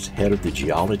Burroughs, head of the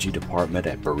geology department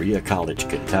at Berea College,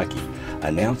 Kentucky,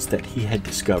 announced that he had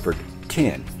discovered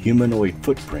 10 humanoid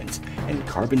footprints in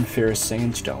carboniferous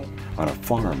sandstone on a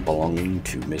farm belonging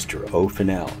to Mr. O.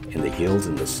 Fennell in the hills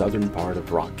in the southern part of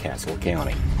Rockcastle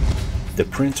County. The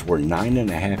prints were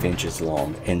 9.5 inches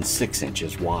long and 6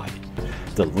 inches wide.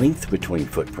 The length between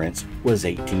footprints was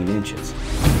 18 inches.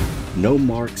 No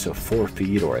marks of 4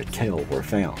 feet or a tail were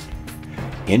found.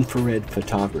 Infrared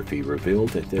photography revealed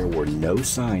that there were no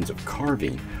signs of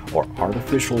carving or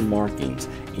artificial markings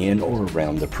in or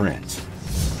around the prints.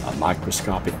 A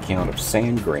microscopic count of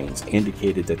sand grains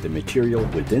indicated that the material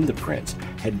within the prints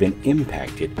had been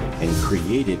impacted and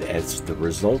created as the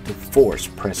result of force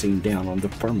pressing down on the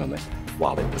firmament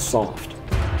while it was soft.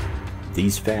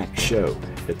 These facts show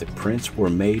that the prints were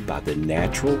made by the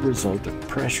natural result of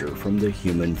pressure from the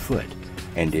human foot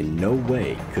and in no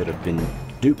way could have been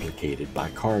duplicated by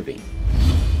carving.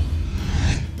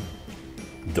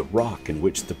 The rock in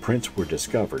which the prints were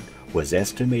discovered was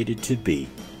estimated to be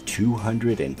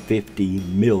 250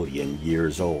 million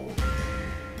years old.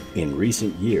 In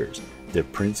recent years, the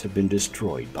prints have been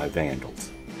destroyed by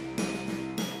vandals.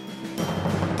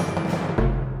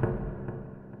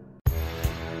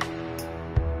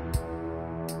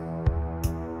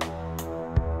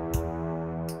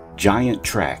 Giant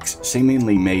tracks,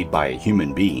 seemingly made by a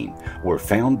human being, were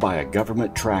found by a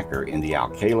government tracker in the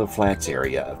Alcala Flats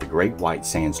area of the Great White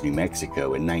Sands, New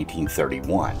Mexico in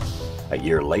 1931. A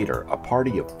year later, a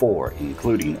party of 4,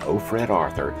 including O. Fred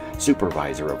Arthur,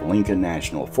 supervisor of Lincoln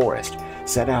National Forest,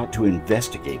 set out to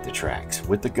investigate the tracks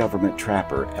with the government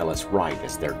trapper Ellis Wright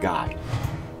as their guide.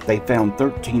 They found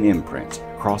 13 imprints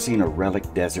crossing a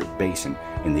relic desert basin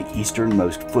in the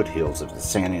easternmost foothills of the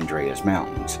San Andreas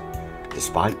Mountains.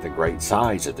 Despite the great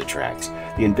size of the tracks,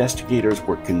 the investigators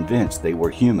were convinced they were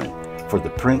human, for the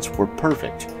prints were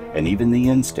perfect and even the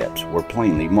insteps were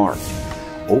plainly marked.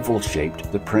 Oval-shaped,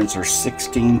 the prints are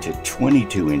 16 to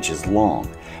 22 inches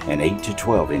long and 8 to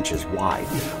 12 inches wide,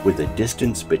 with a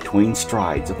distance between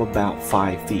strides of about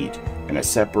 5 feet and a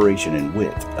separation in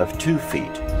width of 2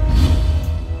 feet.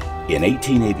 In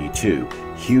 1882,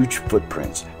 huge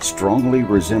footprints, strongly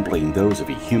resembling those of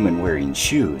a human wearing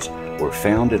shoes, were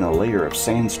found in a layer of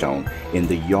sandstone in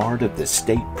the yard of the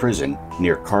state prison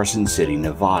near Carson City,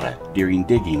 Nevada, during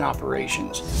digging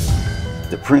operations.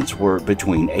 The prints were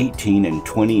between 18 and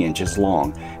 20 inches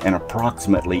long and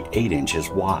approximately 8 inches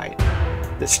wide.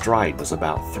 The stride was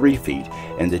about 3 feet,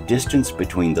 and the distance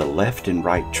between the left and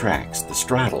right tracks, the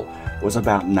straddle, was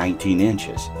about 19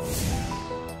 inches.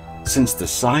 Since the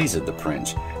size of the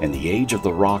prints and the age of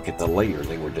the rock at the layer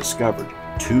they were discovered,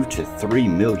 2 to 3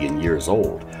 million years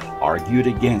old, argued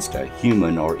against a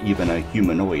human or even a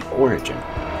humanoid origin,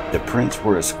 the prints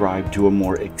were ascribed to a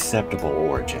more acceptable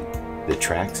origin, the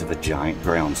tracks of a giant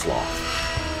ground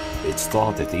sloth. It's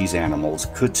thought that these animals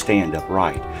could stand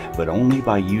upright, but only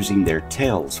by using their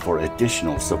tails for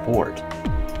additional support.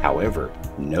 However,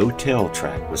 no tail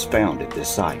track was found at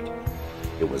this site.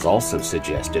 It was also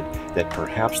suggested that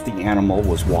perhaps the animal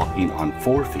was walking on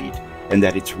 4 feet and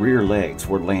that its rear legs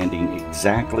were landing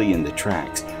exactly in the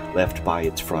tracks left by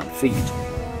its front feet,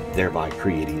 thereby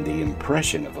creating the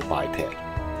impression of a biped.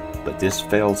 But this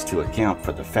fails to account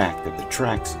for the fact that the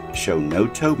tracks show no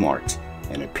toe marks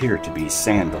and appear to be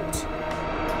sandals.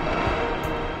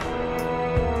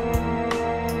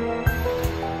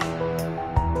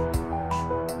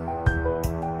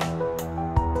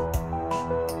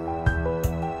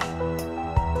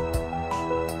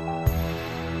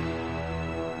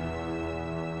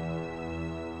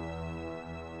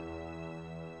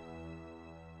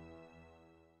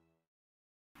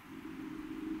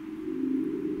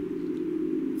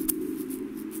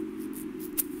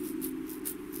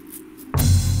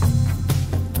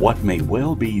 What may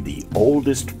well be the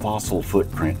oldest fossil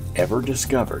footprint ever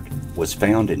discovered was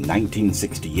found in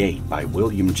 1968 by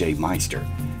William J. Meister,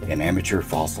 an amateur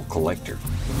fossil collector.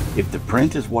 If the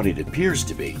print is what it appears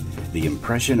to be, the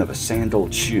impression of a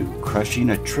sandaled shoe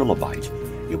crushing a trilobite,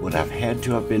 it would have had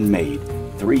to have been made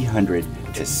 300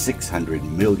 to 600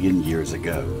 million years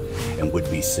ago, and would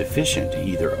be sufficient to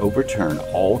either overturn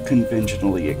all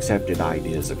conventionally accepted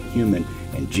ideas of human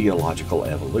and geological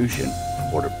evolution,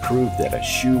 or to prove that a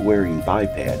shoe-wearing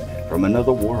biped from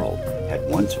another world had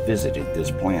once visited this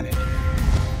planet.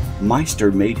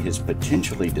 Meister made his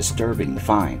potentially disturbing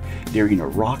find during a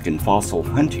rock and fossil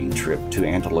hunting trip to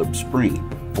Antelope Spring,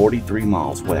 43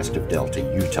 miles west of Delta,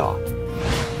 Utah.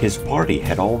 His party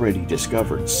had already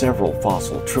discovered several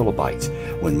fossil trilobites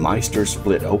when Meister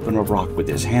split open a rock with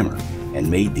his hammer and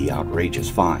made the outrageous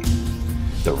find.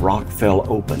 The rock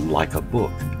fell open like a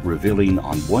book, revealing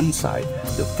on one side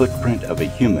the footprint of a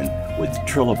human with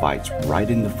trilobites right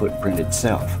in the footprint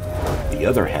itself. The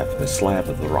other half of the slab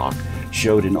of the rock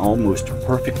showed an almost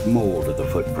perfect mold of the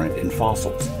footprint in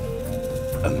fossils.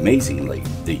 Amazingly,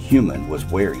 the human was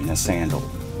wearing a sandal.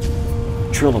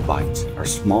 Trilobites are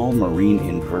small marine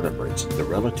invertebrates, the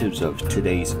relatives of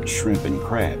today's shrimp and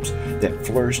crabs, that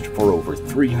flourished for over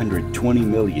 320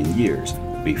 million years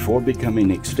before becoming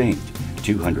extinct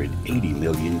 280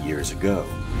 million years ago.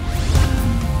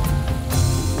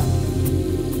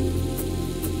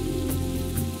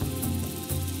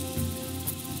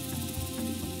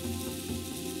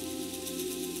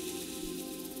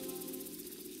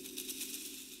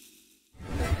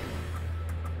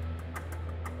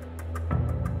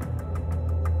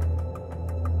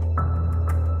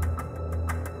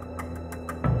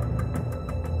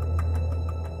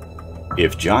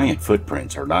 If giant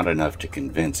footprints are not enough to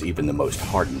convince even the most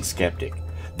hardened skeptic,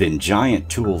 then giant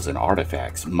tools and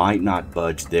artifacts might not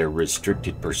budge their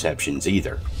restricted perceptions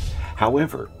either.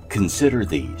 However, consider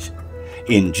these.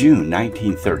 In June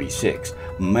 1936,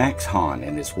 Max Hahn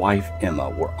and his wife Emma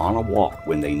were on a walk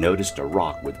when they noticed a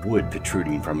rock with wood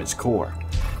protruding from its core.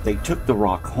 They took the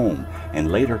rock home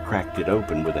and later cracked it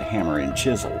open with a hammer and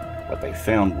chisel. What they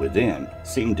found within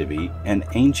seemed to be an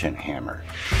ancient hammer.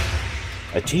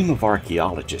 A team of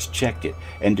archaeologists checked it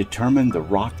and determined the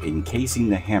rock encasing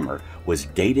the hammer was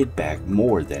dated back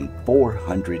more than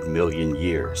 400 million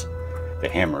years. The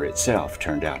hammer itself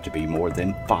turned out to be more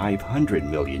than 500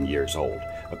 million years old,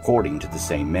 according to the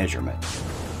same measurement.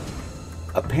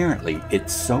 Apparently,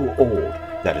 it's so old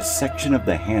that a section of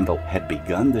the handle had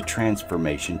begun the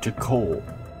transformation to coal.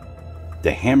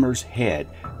 The hammer's head,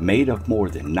 made of more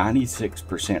than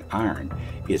 96% iron,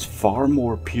 is far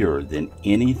more pure than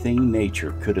anything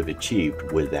nature could have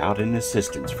achieved without an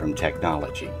assistance from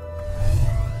technology.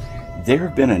 There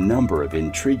have been a number of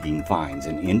intriguing finds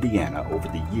in Indiana over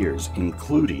the years,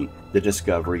 including the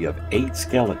discovery of 8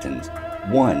 skeletons,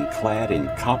 one clad in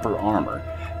copper armor,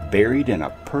 buried in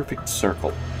a perfect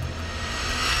circle.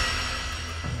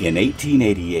 In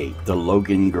 1888, the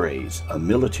Logan Greys, a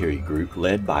military group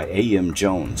led by A.M.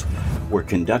 Jones, were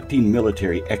conducting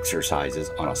military exercises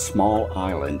on a small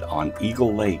island on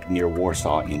Eagle Lake near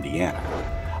Warsaw, Indiana.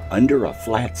 Under a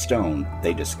flat stone,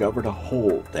 they discovered a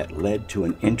hole that led to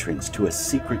an entrance to a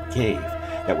secret cave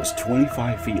that was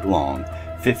 25 feet long,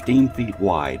 15 feet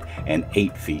wide, and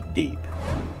 8 feet deep.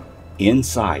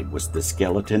 Inside was the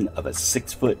skeleton of a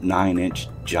 6'9"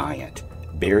 giant,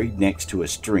 buried next to a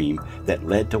stream that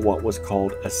led to what was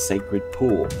called a sacred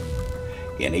pool.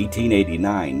 In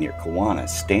 1889, near Kewanna,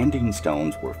 standing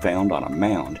stones were found on a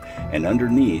mound, and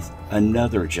underneath,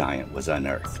 another giant was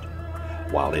unearthed.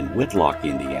 While in Whitlock,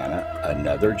 Indiana,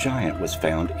 another giant was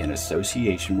found in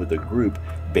association with a group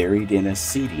buried in a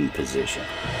seating position.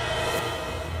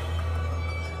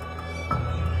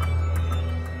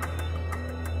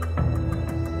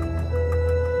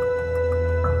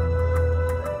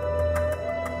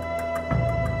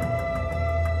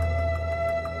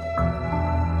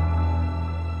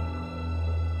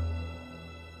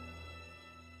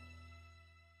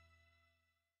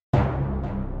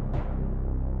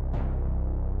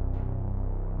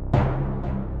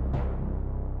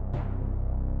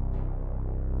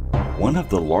 One of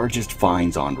the largest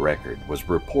finds on record was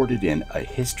reported in A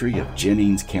History of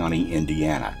Jennings County,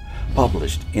 Indiana,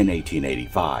 published in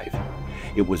 1885.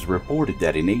 It was reported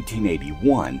that in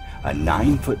 1881, a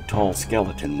 9-foot-tall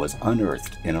skeleton was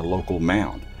unearthed in a local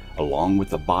mound, along with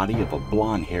the body of a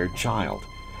blonde-haired child.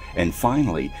 And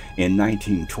finally, in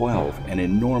 1912, an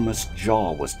enormous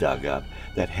jaw was dug up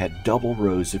that had double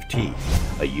rows of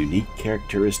teeth, a unique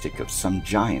characteristic of some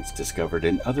giants discovered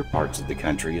in other parts of the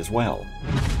country as well.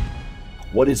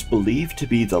 What is believed to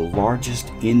be the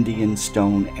largest Indian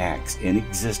stone axe in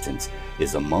existence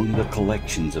is among the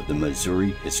collections of the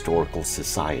Missouri Historical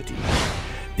Society.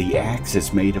 The axe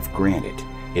is made of granite.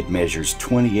 It measures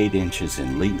 28 inches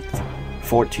in length,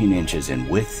 14 inches in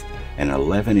width, and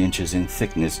 11 inches in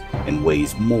thickness, and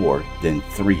weighs more than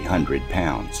 300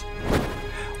 pounds.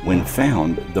 When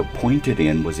found, the pointed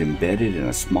end was embedded in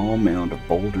a small mound of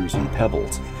boulders and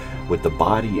pebbles, with the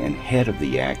body and head of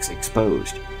the axe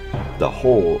exposed, the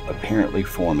whole apparently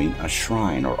forming a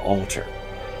shrine or altar.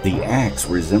 The axe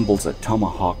resembles a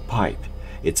tomahawk pipe.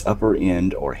 Its upper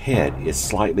end or head is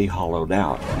slightly hollowed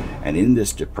out, and in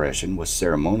this depression was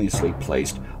ceremoniously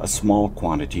placed a small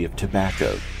quantity of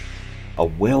tobacco. A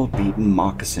well-beaten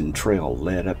moccasin trail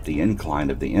led up the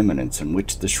incline of the eminence in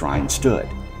which the shrine stood,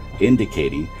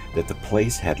 indicating that the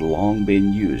place had long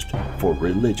been used for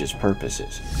religious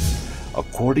purposes.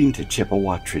 According to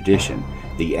Chippewa tradition,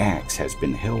 the axe has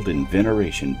been held in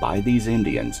veneration by these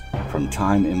Indians from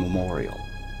time immemorial.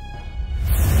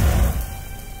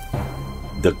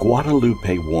 The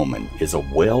Guadalupe woman is a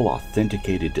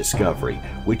well-authenticated discovery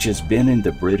which has been in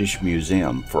the British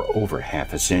Museum for over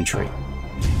half a century.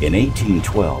 In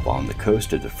 1812, on the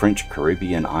coast of the French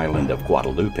Caribbean island of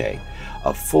Guadalupe,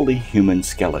 a fully human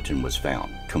skeleton was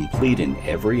found, complete in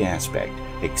every aspect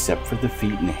except for the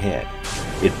feet and head.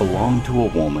 It belonged to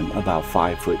a woman about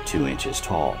 5 foot 2 inches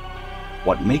tall.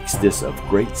 What makes this of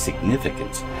great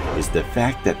significance is the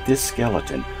fact that this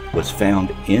skeleton was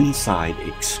found inside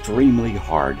extremely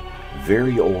hard,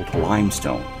 very old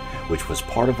limestone, which was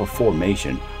part of a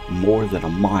formation more than a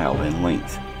mile in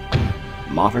length.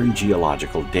 Modern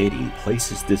geological dating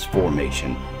places this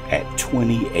formation at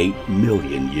 28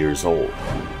 million years old,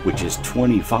 which is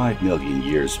 25 million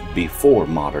years before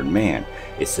modern man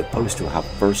is supposed to have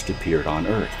first appeared on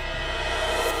Earth.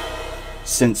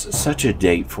 Since such a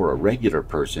date for a regular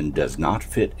person does not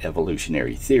fit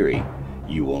evolutionary theory,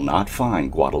 you will not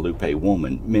find Guadalupe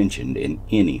woman mentioned in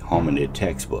any hominid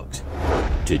textbooks.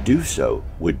 To do so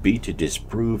would be to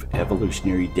disprove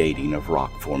evolutionary dating of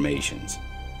rock formations.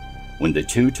 When the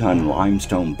 2-ton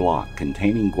limestone block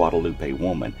containing Guadalupe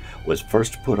woman was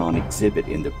first put on exhibit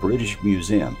in the British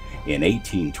Museum in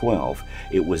 1812,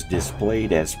 it was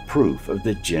displayed as proof of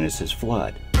the Genesis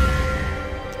flood.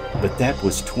 But that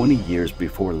was 20 years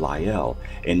before Lyell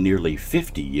and nearly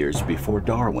 50 years before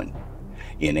Darwin.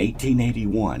 In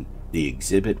 1881, the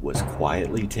exhibit was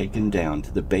quietly taken down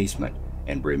to the basement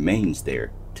and remains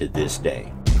there to this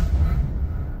day.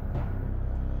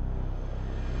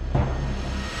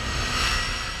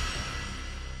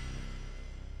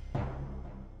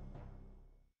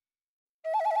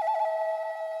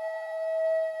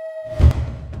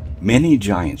 Many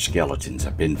giant skeletons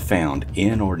have been found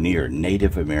in or near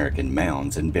Native American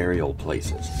mounds and burial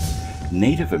places.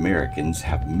 Native Americans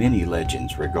have many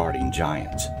legends regarding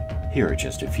giants. Here are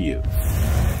just a few.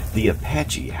 The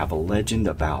Apache have a legend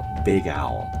about Big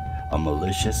Owl, a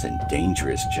malicious and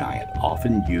dangerous giant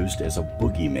often used as a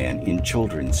boogeyman in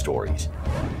children's stories.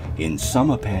 In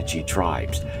some Apache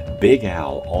tribes, Big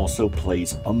Owl also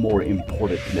plays a more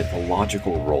important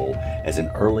mythological role as an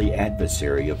early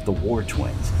adversary of the War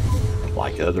Twins.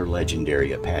 Like other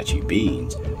legendary Apache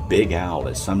beings, Big Owl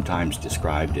is sometimes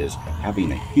described as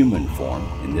having a human form,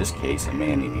 in this case a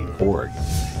man-eating org,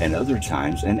 and other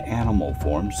times an animal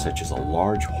form such as a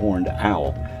large horned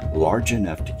owl large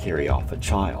enough to carry off a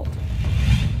child.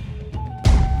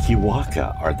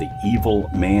 Kiwaka are the evil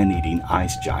man-eating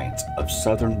ice giants of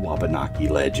southern Wabanaki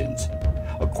legends.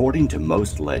 According to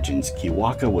most legends,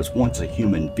 Kiwaka was once a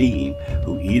human being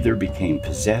who either became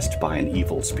possessed by an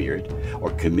evil spirit or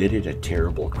committed a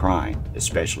terrible crime,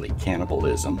 especially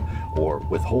cannibalism or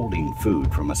withholding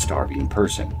food from a starving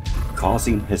person,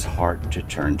 causing his heart to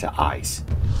turn to ice.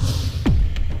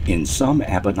 In some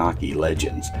Abenaki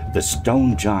legends, the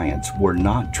stone giants were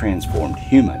not transformed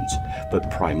humans, but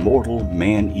primordial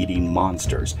man-eating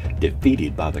monsters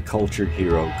defeated by the cultured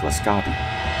hero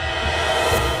Glaskabi.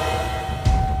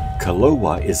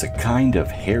 Kalowa is a kind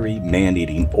of hairy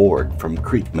man-eating org from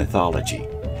Creek mythology.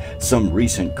 Some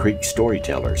recent Creek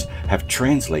storytellers have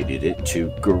translated it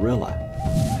to gorilla.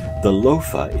 The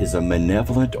Lofa is a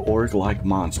malevolent org-like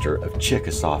monster of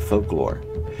Chickasaw folklore.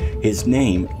 His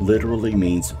name literally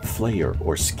means flayer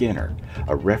or skinner,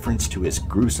 a reference to his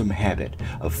gruesome habit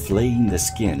of flaying the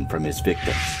skin from his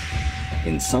victims.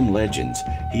 In some legends,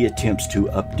 he attempts to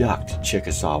abduct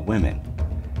Chickasaw women.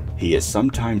 He is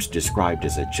sometimes described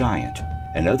as a giant,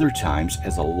 and other times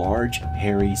as a large,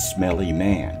 hairy, smelly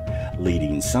man,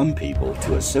 leading some people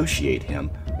to associate him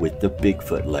with the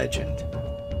Bigfoot legend.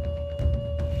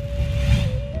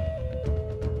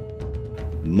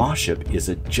 Moshop is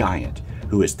a giant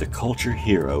who is the culture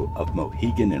hero of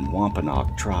Mohegan and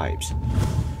Wampanoag tribes.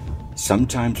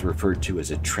 Sometimes referred to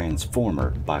as a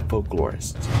transformer by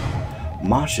folklorists,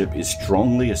 Mashab is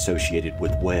strongly associated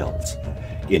with whales.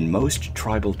 In most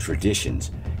tribal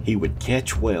traditions, he would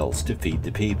catch whales to feed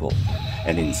the people,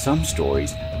 and in some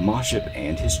stories, Mashab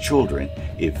and his children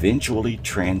eventually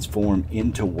transform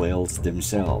into whales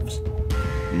themselves.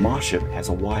 Mashab has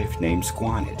a wife named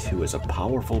Squanit, who is a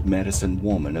powerful medicine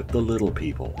woman of the little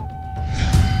people.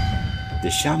 The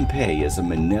Champé is a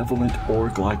malevolent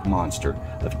orc-like monster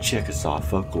of Chickasaw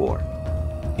folklore.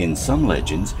 In some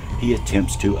legends, he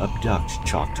attempts to abduct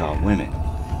Choctaw women.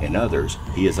 In others,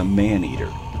 he is a man-eater.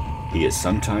 He is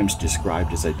sometimes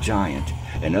described as a giant,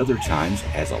 and other times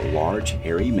as a large,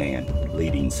 hairy man,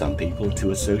 leading some people to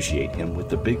associate him with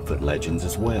the Bigfoot legends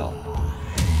as well.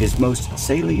 His most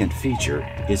salient feature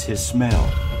is his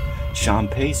smell.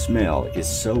 Champé's smell is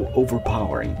so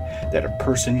overpowering that a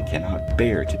person cannot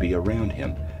bear to be around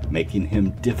him, making him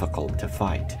difficult to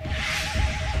fight.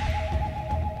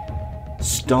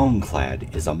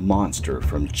 Stoneclad is a monster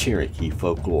from Cherokee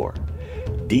folklore.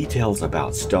 Details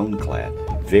about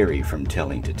Stoneclad vary from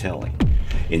telling to telling.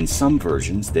 In some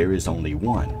versions there is only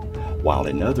one, while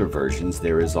in other versions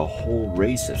there is a whole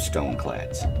race of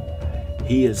Stoneclads.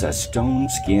 He is a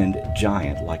stone-skinned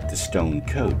giant like the stone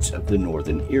coats of the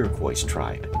northern Iroquois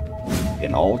tribe.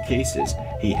 In all cases,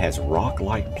 he has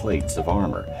rock-like plates of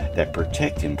armor that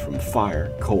protect him from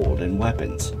fire, cold, and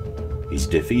weapons. He's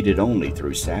defeated only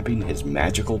through sapping his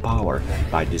magical power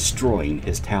by destroying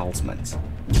his talismans.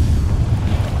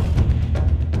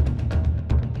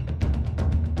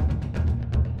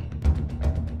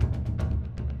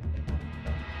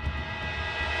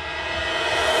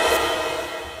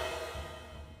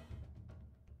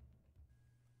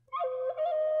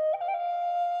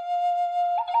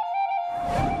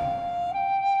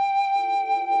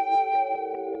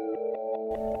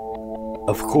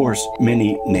 Of course,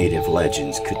 many native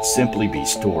legends could simply be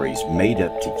stories made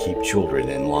up to keep children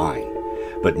in line,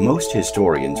 but most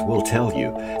historians will tell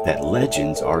you that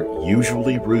legends are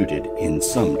usually rooted in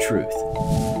some truth.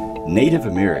 Native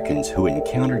Americans who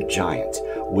encountered giants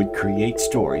would create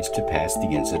stories to pass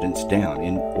the incidents down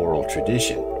in oral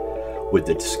tradition. With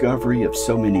the discovery of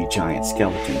so many giant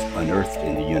skeletons unearthed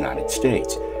in the United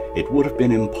States, it would have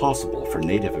been impossible for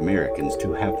Native Americans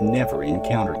to have never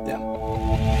encountered them.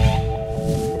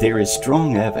 There is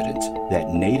strong evidence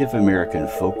that Native American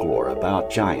folklore about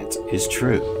giants is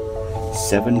true.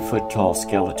 7-foot-tall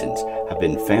skeletons have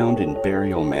been found in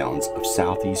burial mounds of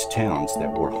southeast towns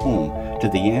that were home to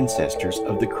the ancestors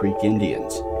of the Creek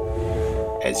Indians.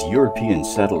 As European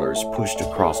settlers pushed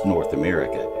across North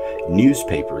America,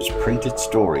 newspapers printed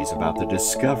stories about the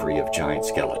discovery of giant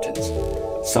skeletons.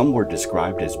 Some were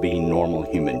described as being normal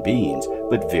human beings,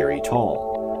 but very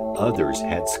tall. Others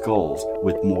had skulls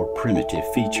with more primitive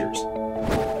features.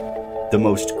 The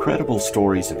most credible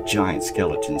stories of giant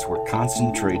skeletons were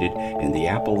concentrated in the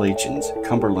Appalachians,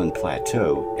 Cumberland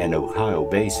Plateau, and Ohio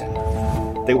Basin.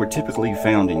 They were typically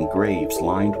found in graves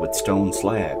lined with stone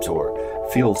slabs or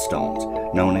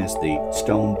fieldstones, known as the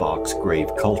stone box grave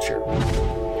culture.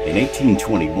 In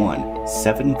 1821,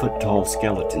 7-foot-tall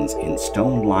skeletons in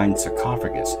stone-lined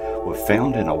sarcophagus were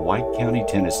found in a White County,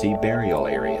 Tennessee burial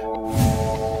area.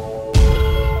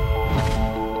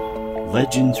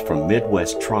 Legends from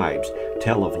Midwest tribes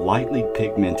tell of lightly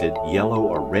pigmented yellow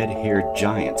or red-haired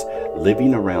giants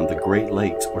living around the Great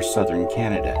Lakes or southern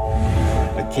Canada.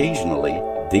 Occasionally,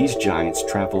 these giants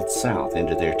traveled south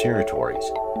into their territories.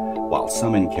 While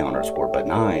some encounters were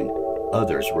benign,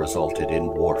 others resulted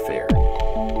in warfare.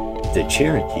 The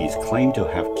Cherokees claim to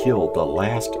have killed the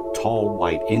last tall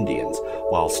white Indians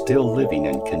while still living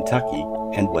in Kentucky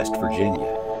and West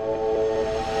Virginia.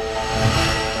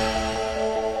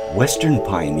 Western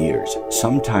pioneers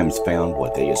sometimes found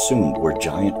what they assumed were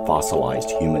giant fossilized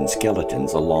human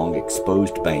skeletons along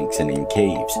exposed banks and in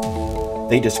caves.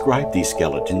 They described these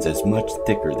skeletons as much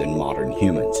thicker than modern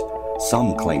humans.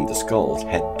 Some claimed the skulls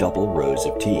had double rows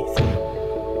of teeth.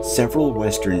 Several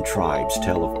Western tribes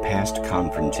tell of past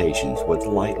confrontations with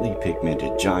lightly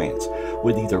pigmented giants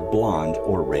with either blonde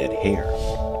or red hair.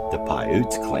 The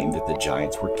Paiutes claim that the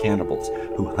giants were cannibals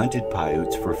who hunted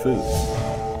Paiutes for food.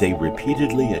 They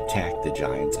repeatedly attacked the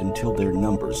giants until their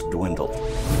numbers dwindled.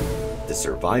 The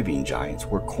surviving giants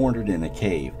were cornered in a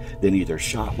cave, then either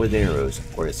shot with arrows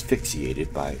or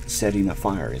asphyxiated by setting a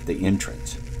fire at the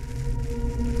entrance.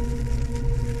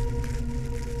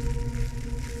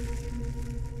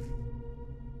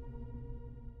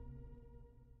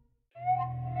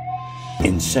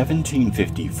 In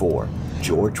 1754,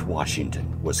 George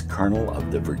Washington was colonel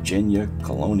of the Virginia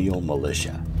Colonial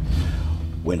Militia.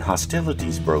 When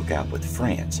hostilities broke out with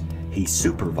France, he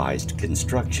supervised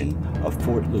construction of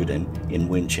Fort Loudon in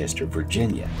Winchester,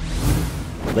 Virginia.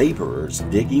 Laborers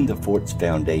digging the fort's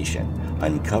foundation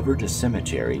uncovered a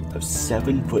cemetery of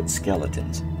 7-foot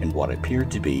skeletons and what appeared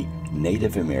to be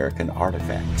Native American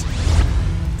artifacts.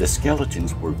 The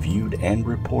skeletons were viewed and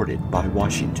reported by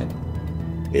Washington.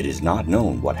 It is not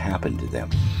known what happened to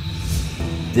them.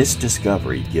 This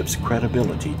discovery gives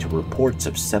credibility to reports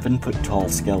of 7-foot-tall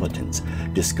skeletons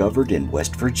discovered in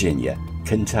West Virginia,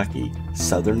 Kentucky,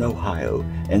 southern Ohio,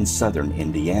 and southern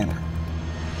Indiana.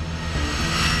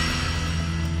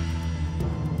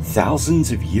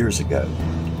 Thousands of years ago,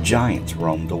 giants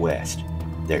roamed the West.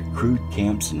 Their crude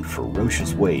camps and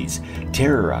ferocious ways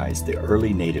terrorized the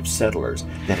early native settlers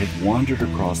that had wandered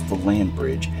across the land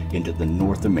bridge into the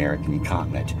North American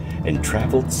continent and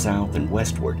traveled south and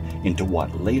westward into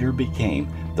what later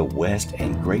became the West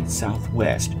and Great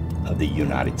Southwest of the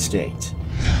United States.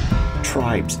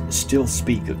 Tribes still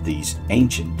speak of these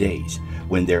ancient days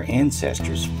when their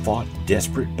ancestors fought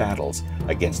desperate battles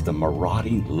against the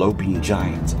marauding, loping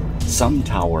giants, some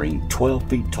towering 12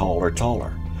 feet tall or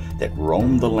taller, that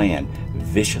roamed the land,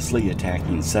 viciously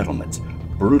attacking settlements,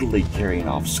 brutally carrying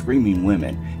off screaming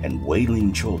women and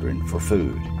wailing children for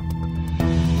food.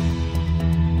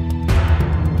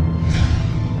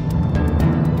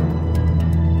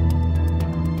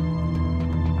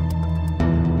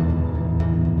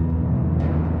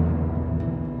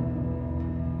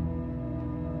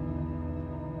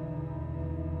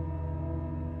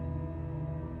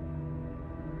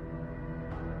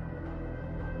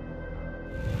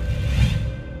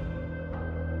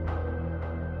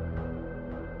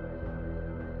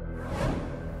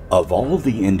 Of all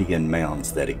the Indian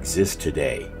mounds that exist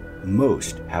today,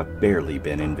 most have barely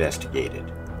been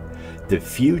investigated. The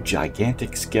few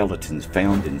gigantic skeletons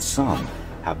found in some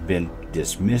have been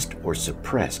dismissed or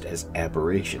suppressed as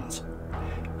aberrations.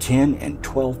 10 and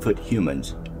 12-foot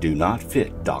humans do not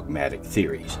fit dogmatic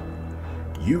theories.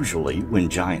 Usually, when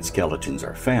giant skeletons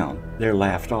are found, they're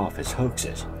laughed off as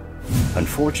hoaxes.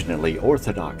 Unfortunately,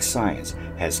 orthodox science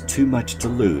has too much to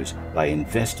lose by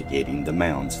investigating the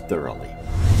mounds thoroughly.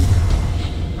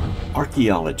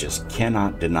 Archaeologists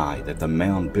cannot deny that the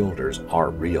mound builders are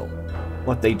real.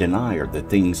 What they deny are the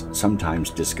things sometimes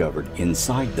discovered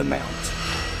inside the mounds.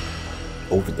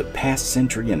 Over the past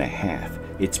century and a half,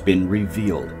 it's been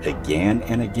revealed again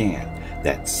and again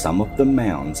that some of the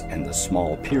mounds and the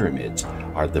small pyramids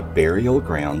are the burial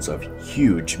grounds of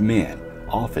huge men,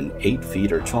 often 8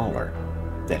 feet or taller,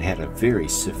 that had a very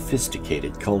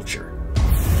sophisticated culture.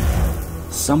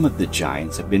 Some of the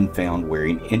giants have been found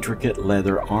wearing intricate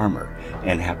leather armor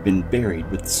and have been buried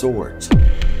with swords.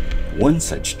 One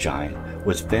such giant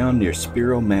was found near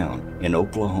Spiro Mound in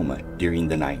Oklahoma during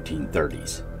the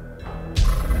 1930s.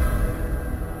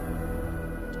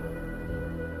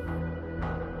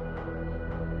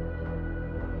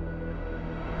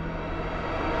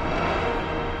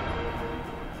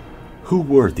 Who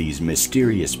were these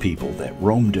mysterious people that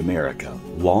roamed America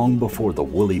long before the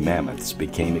woolly mammoths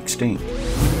became extinct?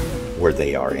 Were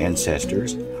they our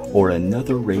ancestors, or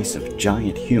another race of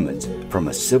giant humans from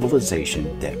a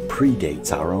civilization that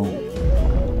predates our own?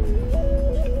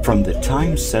 From the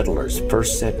time settlers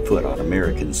first set foot on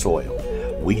American soil,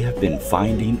 we have been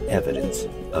finding evidence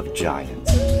of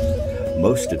giants.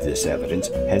 Most of this evidence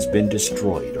has been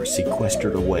destroyed or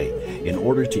sequestered away in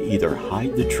order to either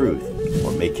hide the truth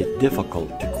or make it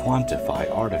difficult to quantify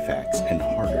artifacts and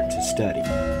harder to study.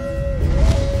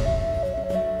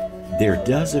 There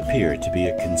does appear to be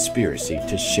a conspiracy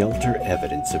to shelter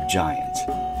evidence of giants,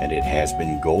 and it has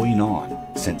been going on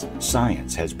since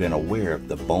science has been aware of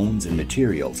the bones and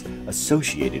materials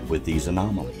associated with these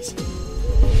anomalies.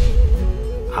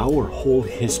 Our whole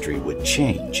history would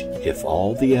change if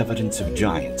all the evidence of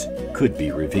giants could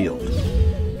be revealed.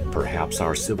 Perhaps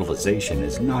our civilization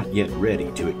is not yet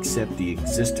ready to accept the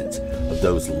existence of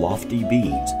those lofty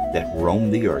beings that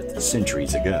roamed the earth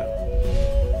centuries ago.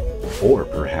 Or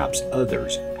perhaps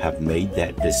others have made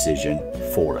that decision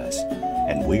for us,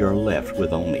 and we are left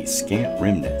with only scant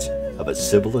remnants of a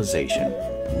civilization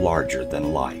larger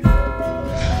than life.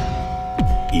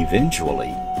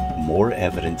 Eventually, more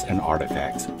evidence and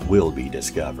artifacts will be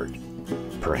discovered.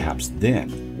 Perhaps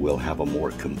then we'll have a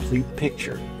more complete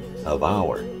picture of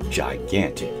our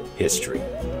gigantic history.